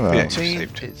 Well, Yeah. 14,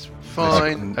 saved. it's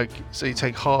fine. Okay, so you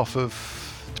take half of...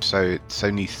 So it's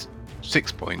only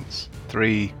 6 points.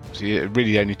 3. So it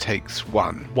really only takes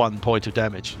 1. 1 point of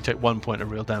damage. You take 1 point of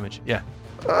real damage. Yeah.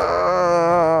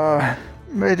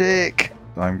 medic.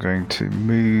 I'm going to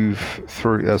move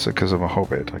through. That's because I'm a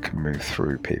hobbit. I can move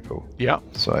through people. Yeah.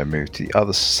 So I move to the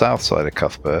other south side of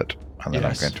Cuthbert, and then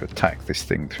Yes. I'm going to attack this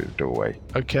thing through the doorway.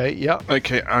 Okay, yeah.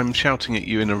 Okay, I'm shouting at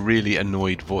you in a really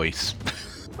annoyed voice.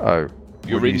 Oh,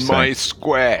 You're in my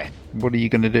square. What are you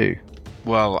going to do?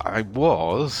 Well, I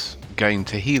was going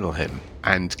to heal him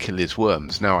and kill his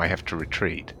worms. Now I have to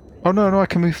retreat. Oh no, I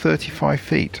can move 35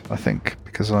 feet. I think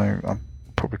because I'm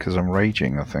probably because I'm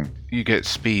raging. I think. You get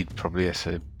speed probably as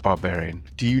a barbarian.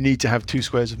 Do you need to have 2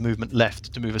 squares of movement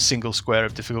left to move a single square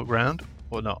of difficult ground,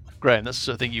 or not? Graham, that's the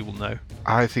sort of thing you will know.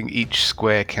 I think each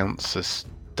square counts as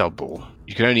double.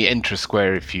 You can only enter a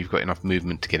square if you've got enough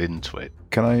movement to get into it.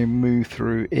 Can I move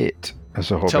through it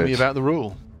as a hobbit? Tell me about the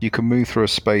rule. You can move through a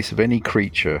space of any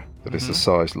creature that is the Mhm.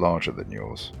 size larger than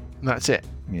yours. And that's it.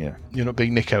 Yeah. You're not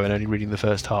being Nico and only reading the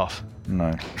first half.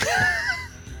 No.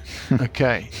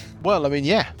 Okay. Well, I mean,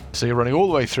 yeah. So you're running all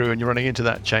the way through and you're running into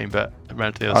that chamber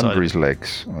around to the other Under side. his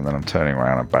legs, and then I'm turning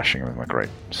around and bashing him with my great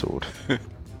sword.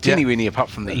 Teeny weeny apart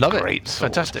from the Love great it.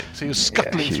 sword. Fantastic. So you're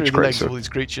scuttling huge through the great legs sword. of all these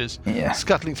creatures, Yeah.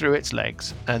 scuttling through its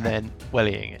legs, and then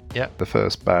wellying it. Yeah. The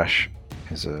first bash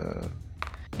is a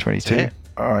 22. hit.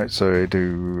 Alright, so I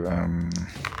do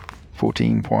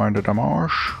 14 points of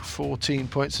damage. 14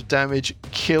 points of damage,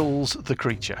 kills the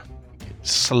creature. It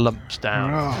slumps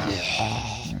down,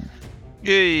 Oh,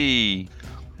 Yay!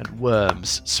 and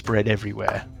worms spread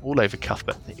everywhere, all over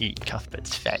Cuthbert. They eat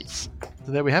Cuthbert's face.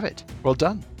 So there we have it. Well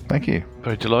done. Thank you.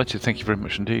 Very delighted. Thank you very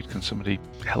much indeed. Can somebody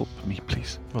help me,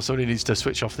 please? Well, somebody needs to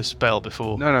switch off this spell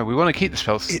before. No, we want to keep the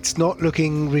spells. it's not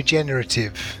looking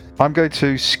regenerative. I'm going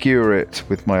to skewer it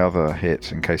with my other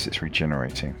hit in case it's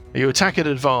regenerating. You attack at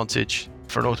advantage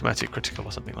for an automatic critical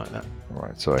or something like that.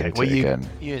 Alright, so I hit well, it again.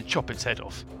 you chop its head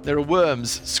off. There are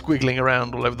worms squiggling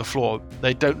around all over the floor.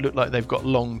 They don't look like they've got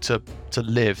long to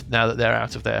live now that they're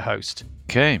out of their host.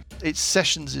 Okay. It's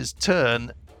Sessions'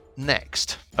 turn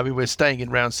next. I mean, we're staying in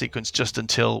round sequence just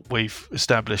until we've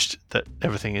established that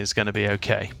everything is going to be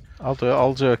okay. I'll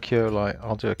do a cure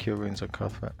wounds on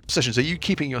Cuthbert. Sessions, are you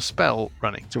keeping your spell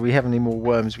running? Do we have any more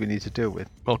worms we need to deal with?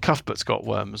 Well, Cuthbert's got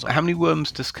worms on. How many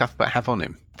worms does Cuthbert have on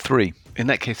him? 3. In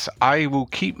that case, I will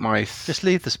keep my... Just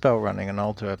leave the spell running, and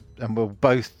I'll do it. And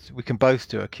we can both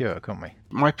do a cure, can't we?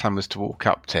 My plan was to walk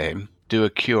up to him, do a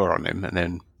cure on him, and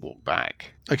then walk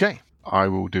back. Okay. I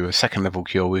will do a second level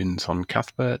cure wounds on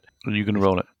Cuthbert, Are you going to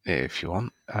roll it? if you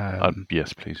want.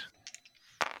 Yes, please.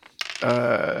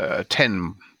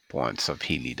 10 points of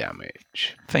healing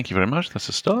damage. Thank you very much. That's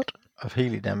a start. Of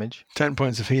Healy damage. 10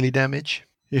 points of Healy damage.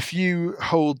 If you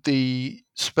hold the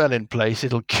spell in place,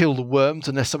 it'll kill the worms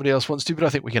unless somebody else wants to, but I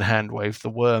think we can hand wave the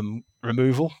worm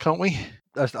removal, can't we?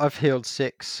 I've healed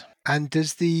 6. And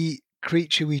does the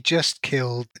creature we just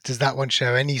killed, does that one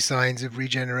show any signs of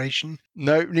regeneration?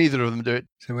 No, neither of them do it.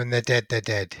 So when they're dead, they're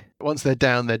dead. Once they're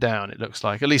down, it looks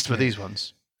like, at least for these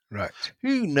ones. Right.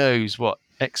 Who knows what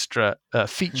extra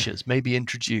features may be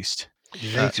introduced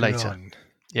Later later. on.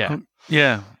 Yeah.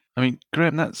 Yeah. I mean,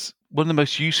 Graham, that's one of the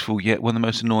most useful yet one of the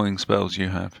most annoying spells you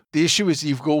have. The issue is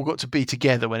you've all got to be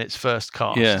together when it's first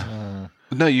cast. Yeah.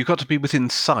 No, you've got to be within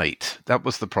sight. That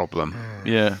was the problem.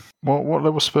 Yeah. What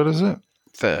level spell is it?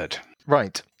 3rd.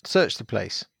 Right. Search the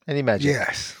place. Any magic?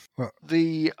 Yes. Well,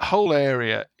 The whole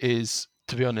area is,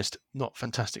 to be honest, not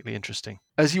fantastically interesting.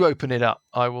 As you open it up,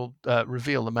 I will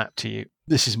reveal the map to you.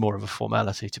 This is more of a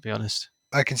formality, to be honest.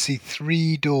 I can see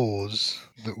 3 doors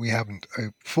that we haven't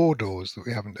opened, 4 doors that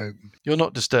we haven't opened. You're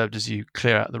not disturbed as you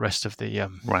clear out the rest of the...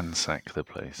 Ransack the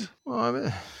place. Well, I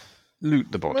mean,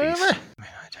 Loot the bodies. I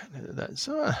don't know that that's...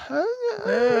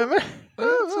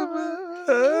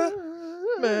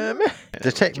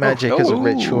 Detect magic as a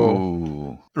ritual.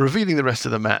 Ooh. Revealing the rest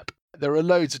of the map, there are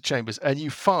loads of chambers, and you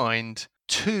find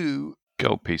 2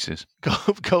 Gold pieces.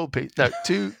 gold pieces. No,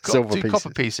 2 Silver two pieces. copper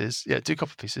pieces. Yeah, 2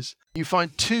 copper pieces. You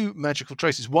find 2 magical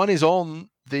traces. One is on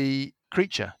the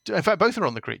creature. In fact, both are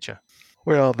on the creature.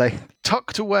 Where are they?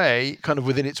 Tucked away, kind of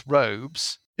within its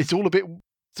robes. It's all a bit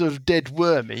sort of dead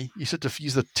wormy. You sort of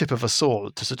use the tip of a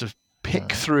sword to sort of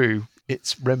pick through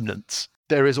its remnants.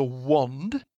 There is a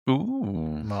wand,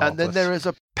 Ooh. and then there is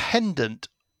a pendant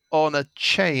on a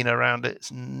chain around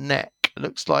its neck. It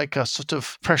looks like a sort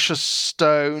of precious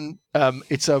stone.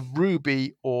 It's a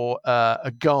ruby or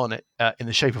a garnet in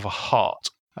the shape of a heart.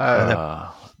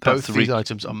 That's Both the these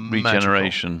items are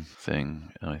regeneration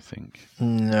thing, I think.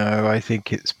 No, I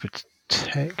think it's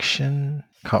protection.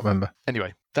 Can't remember.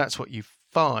 Anyway, that's what you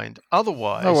find.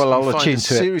 Otherwise, Oh, well, I'll you find attune a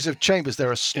to it. series of chambers. There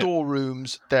are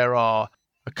storerooms. There are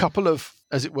a couple of,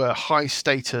 as it were,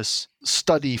 high-status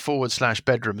study /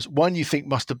 bedrooms. One you think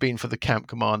must have been for the camp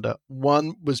commander.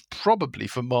 One was probably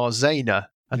for Marzana,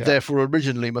 and therefore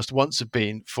originally must once have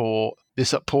been for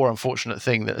this poor unfortunate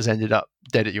thing that has ended up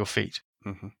dead at your feet.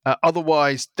 Mm-hmm.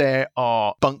 Otherwise, there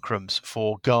are bunk rooms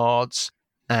for guards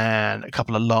and a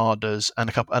couple of larders and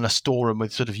a storeroom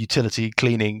with sort of utility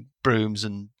cleaning brooms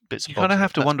and bits You and bobs. kind of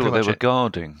have to That's wonder what pretty they were much it.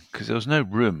 guarding, because there was no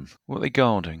room. What are they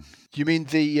guarding? You mean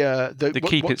the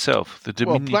Keep itself, the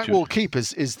Well, diminutive. Blackwall Keep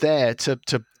is there to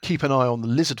keep an eye on the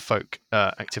lizard folk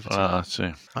activity. I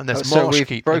see. And there's So Marsh we've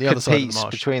Keep on the broken other side of the peace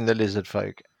marsh. between the lizard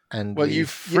folk and Well, we've you've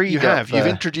freed up you've the-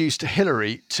 introduced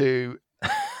Hillary to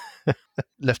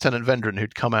Lieutenant Vendron,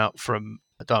 who'd come out from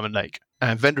Diamond Lake,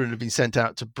 and Vendron had been sent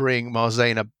out to bring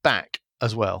Marzana back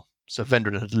as well. So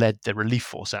Vendron had led the relief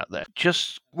force out there.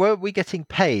 Were we getting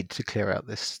paid to clear out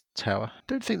this tower?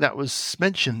 Don't think that was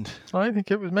mentioned. I think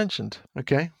it was mentioned.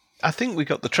 Okay. I think we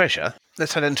got the treasure.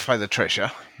 Let's identify the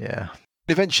treasure. Yeah.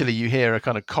 Eventually, you hear a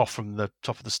kind of cough from the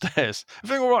top of the stairs.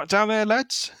 Everything all right down there,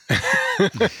 lads?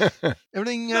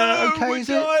 Everything okay? Is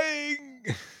it?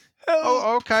 dying.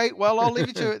 Oh, okay. Well, I'll leave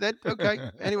you to it then. Okay.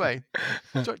 Anyway,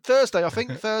 sorry, Thursday, I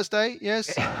think. Thursday,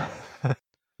 yes.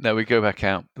 No, we go back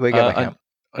out. We go back out.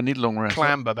 I need a long rest.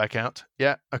 Clamber back out.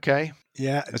 Yeah, okay.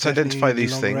 Yeah, Let's definitely identify need a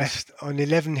these long things. Rest on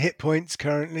 11 hit points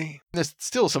currently. There's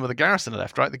still some of the garrison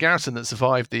left, right? The garrison that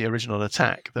survived the original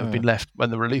attack that have been left when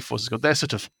the relief forces got. They're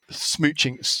sort of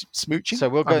smooching. So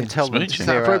we'll go and tell them smooching. to Is that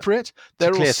clear out. appropriate?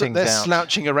 They're clear all things they're out.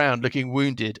 slouching around, looking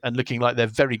wounded and looking like they're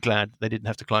very glad they didn't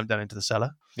have to climb down into the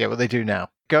cellar. Yeah, well, they do now.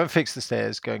 Go and fix the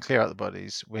stairs. Go and clear out the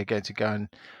bodies. We're going to go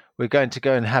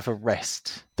and have a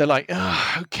rest. They're like,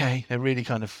 oh, okay. They're really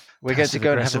kind of We're going to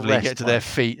go and have a passive-aggressively rest. get to their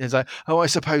feet. It's like, oh, I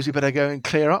suppose we better go and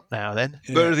clear up now then.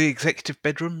 Where are the executive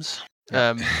bedrooms?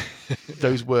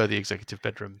 Those were the executive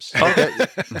bedrooms.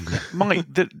 Mike,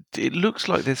 it looks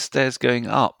like there's stairs going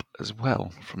up as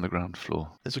well from the ground floor.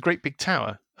 There's a great big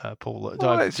tower, Paul, that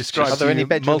Well, I've it's described just- Are there to any you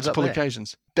bedrooms up multiple there?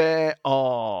 occasions. There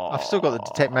are. I've still got the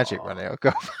detect magic running. I'll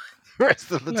go the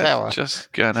rest of the tower.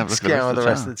 Just go and have a look Scan at the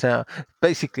rest of the tower.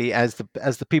 Basically, as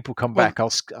the people come Well- back,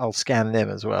 I'll scan them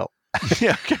as well.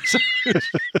 Yeah, okay. So,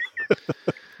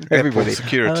 Everybody. Airport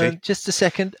security. Just a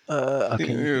second. Okay,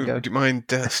 you can go. Do you mind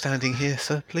standing here,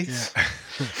 sir, please?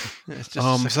 it's just a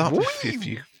Arms second. up. If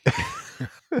you...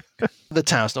 The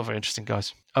tower's not very interesting,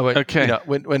 guys. Oh, wait, Okay. you know,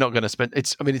 we're not going to spend.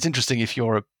 It's interesting if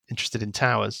you're interested in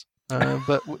towers,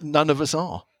 but none of us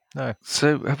are.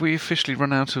 So have we officially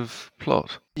run out of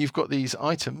plot? You've got these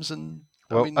items, and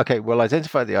Well, I mean, okay, we'll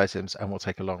identify the items and we'll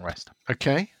take a long rest.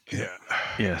 okay. Yeah.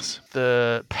 Yes.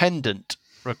 The pendant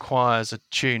requires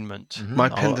attunement. My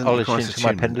I'll- pendant I'll requires attune to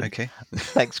my attunement. pendant. Okay.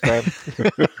 Thanks, Graham.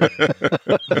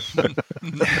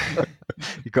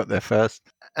 You got there first.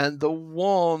 And the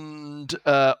wand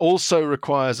also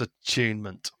requires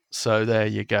attunement. So there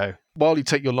you go. While you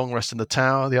take your long rest in the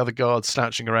tower, the other guards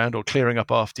slouching around or clearing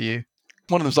up after you.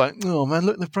 One of them's like, oh man,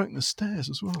 look, they've broken the stairs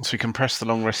as well. So we can press the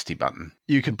long resty button.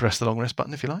 You can press the long rest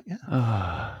button if you like,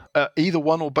 yeah. Either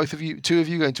one or both of you, two of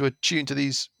you going to attune to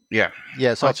these. Yeah.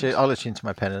 Yes, Items. I'll attune to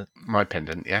my pendant. My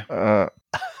pendant, yeah.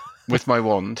 with my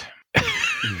wand.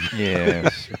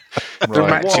 Yes. The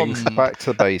Right, matching. back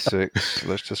to basics.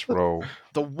 Let's just roll.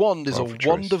 The wand is Roll a for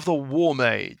wand choice. of the War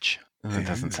Mage. It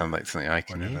doesn't sound like something I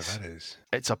can Whatever use. that is.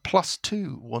 It's a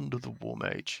 +2 wand of the War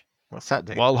Mage. What's that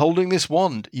do? While holding this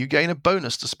wand, you gain a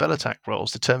bonus to spell attack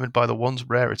rolls determined by the wand's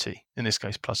rarity, in this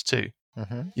case +2.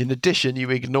 Mm-hmm. In addition,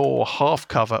 you ignore half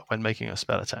cover when making a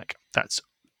spell attack. That's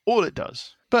all it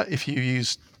does. But if you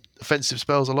use offensive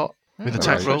spells a lot with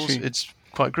attack right. rolls, Actually- it's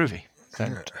quite groovy.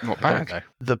 Not I don't bad. know.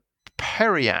 The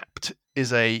periapt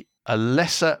is a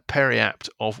lesser periapt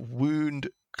of wound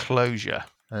closure.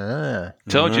 Ah,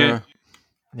 Told you.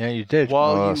 yeah, you did.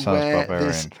 While Oh, you that sounds wear barbarian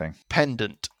this thing.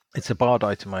 pendant, It's a bard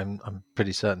item, I'm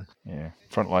pretty certain. Yeah,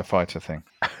 frontline fighter thing.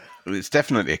 It's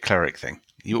definitely a cleric thing.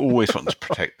 You always want to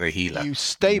protect the healer. you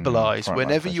stabilize frontline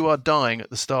whenever you fighter. are dying at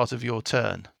the start of your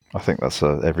turn. I think that's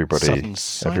everybody. Sudden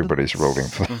silence. Everybody's rolling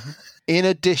for. In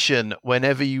addition,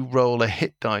 whenever you roll a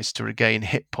hit dice to regain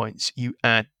hit points, you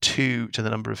add 2 to the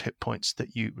number of hit points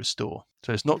that you restore.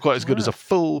 So it's not quite as good as a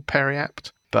full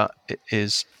periapt, but it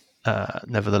is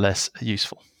nevertheless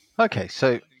useful. Okay,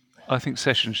 so I think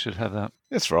Sessions should have that.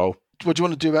 Let's roll. What do you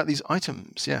want to do about these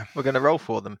items? Yeah. we're going to roll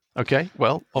for them. Okay,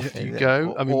 well, off Yeah, you yeah.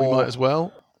 go. I mean, we might as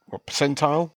well. What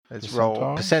percentile? Let's roll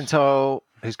Percentile? percentile.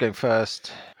 Who's going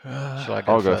first? Shall I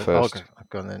go I'll go first? first. I'll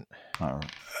go on then. Oh,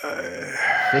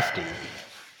 50,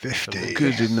 50.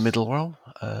 Good in the middle roll.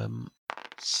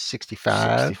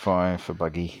 65, 65 for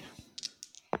Buggy.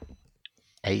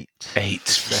 8. 8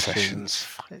 Sessions. sessions.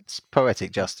 It's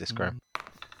poetic justice, Graham.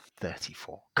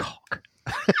 34. Cock.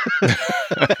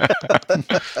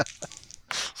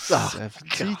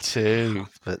 72.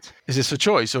 But Is this for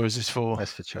choice or is this for...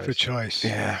 that's for choice. For choice.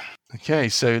 Yeah. Okay,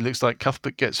 so it looks like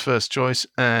Cuthbert gets first choice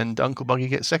and Uncle Buggy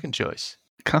gets second choice.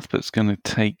 Cuthbert's Cuthbert's going to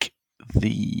take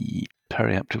the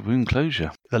periapt of wound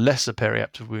closure. the lesser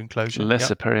periapt of wound closure.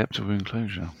 Lesser Yep. periapt of wound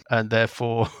closure. And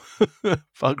therefore,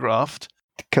 Fugraft.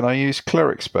 Can I use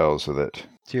cleric spells with it?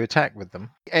 Do you attack with them?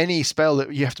 Any spell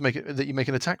that you have to make that you make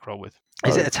an attack roll with.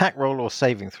 Is it attack roll or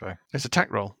saving throw? It's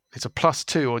attack roll. It's a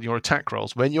 +2 on your attack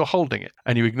rolls when you're holding it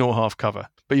and you ignore half cover.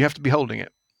 But you have to be holding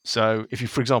it. So if you,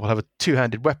 for example, have a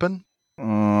two-handed weapon,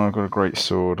 I've got a great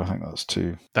sword. I think that's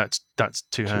two. that's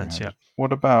two hands, yeah.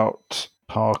 What about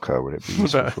Parker? Would it be What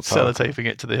useful about for Parker? sellotaping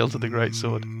it to the hilt of the great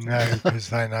sword? No, because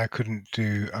then I couldn't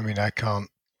do. I mean, I can't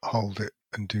hold it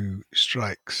and do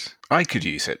strikes. I could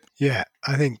use it. Yeah,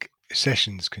 I think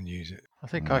Sessions can use it. I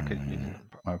think I could.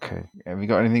 Okay. Have you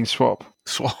got anything swap?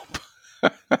 Swap.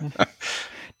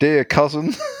 Dear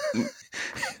cousin.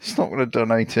 It's not going to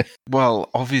donate it. Well,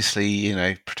 obviously,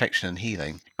 protection and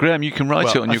healing. Graham, you can write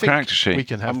Well, it on I your think character sheet. We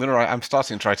can have I'm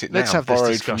starting to write it now. Let's have this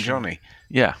Borrowed discussion. from Johnny.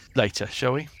 Yeah. later,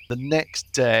 shall we? The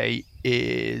next day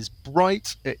is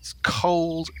bright, it's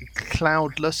cold,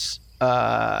 cloudless.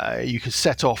 You can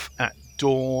set off at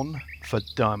dawn for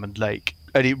Diamond Lake.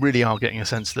 And you really are getting a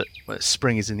sense that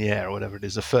spring is in the air or whatever it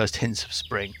is, the first hints of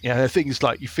spring. Yeah, things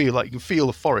like you can feel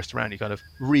the forest around you kind of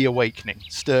reawakening,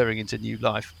 stirring into new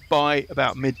life. By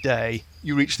about midday,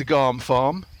 you reach the Garm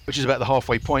farm, which is about the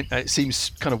halfway point. It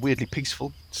seems kind of weirdly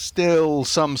peaceful. Still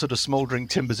some sort of smouldering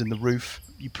timbers in the roof.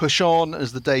 You push on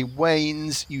as the day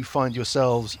wanes. You find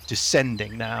yourselves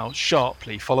descending now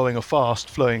sharply, following a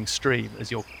fast-flowing stream as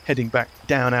you're heading back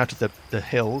down out of the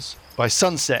hills. By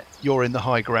sunset, you're in the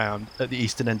high ground at the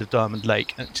eastern end of Diamond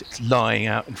Lake, and it's lying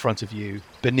out in front of you.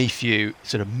 Beneath you,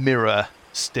 sort of mirror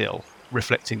still,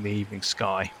 reflecting the evening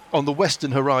sky. On the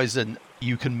western horizon,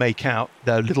 you can make out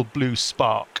the little blue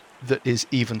spark that is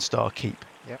Evenstar Keep.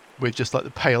 Yep. With just like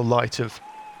the pale light of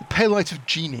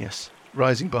genius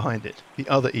rising behind it, the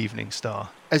other evening star.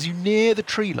 As you near the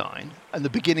tree line and the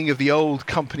beginning of the old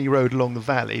company road along the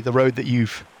valley, the road that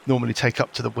you've normally take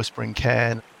up to the Whispering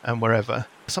Cairn and wherever,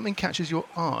 something catches your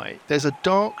eye. There's a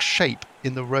dark shape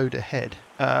in the road ahead.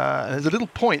 There's a little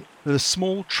point where a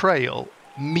small trail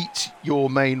meets your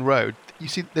main road. You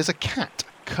see there's a cat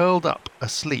curled up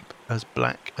asleep, as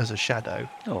black as a shadow.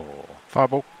 Oh.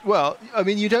 Fireball. Well, I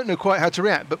mean, you don't know quite how to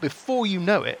react, but before you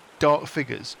know it, dark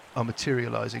figures are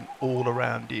materializing all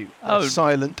around you. They're Oh.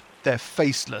 silent, they're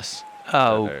faceless.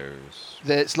 Oh.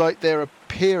 It's like they're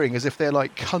appearing as if they're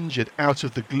like conjured out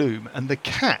of the gloom, and the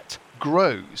cat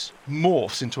grows,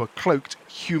 morphs into a cloaked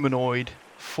humanoid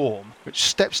form, which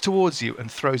steps towards you and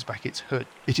throws back its hood.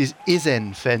 It is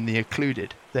Izen Fen the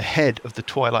Occluded, the head of the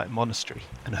Twilight Monastery,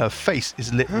 and her face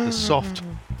is lit with a soft,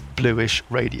 bluish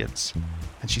radiance.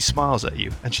 And she smiles at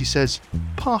you, and she says,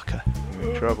 "Parker." You're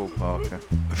in trouble, Parker.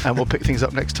 And we'll pick things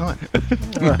up next time.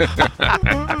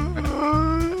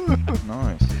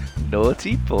 Nice.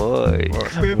 Naughty boy.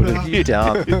 What have you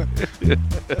done?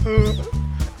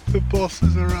 The boss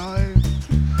has arrived.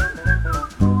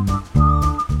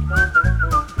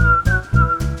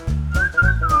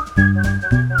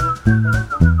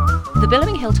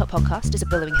 Billowing Hilltop podcast is a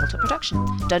Billowing Hilltop production.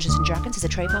 Dungeons & Dragons is a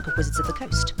trademark of Wizards of the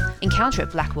Coast. Encounter at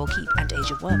Blackwall Keep and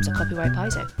Age of Worms are copyright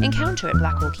Paizo. Encounter at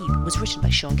Blackwall Keep was written by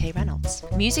Sean K. Reynolds.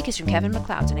 Music is from Kevin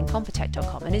MacLeod and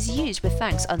Incompetech.com and is used with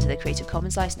thanks under the Creative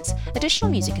Commons license.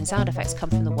 Additional music and sound effects come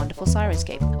from the wonderful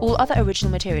Sirenscape. All other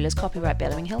original material is copyright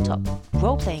Billowing Hilltop.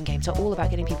 Role-playing games are all about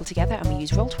getting people together, and we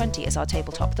use Roll20 as our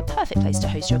tabletop, the perfect place to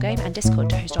host your game, and Discord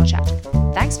to host our chat.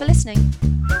 Thanks for listening!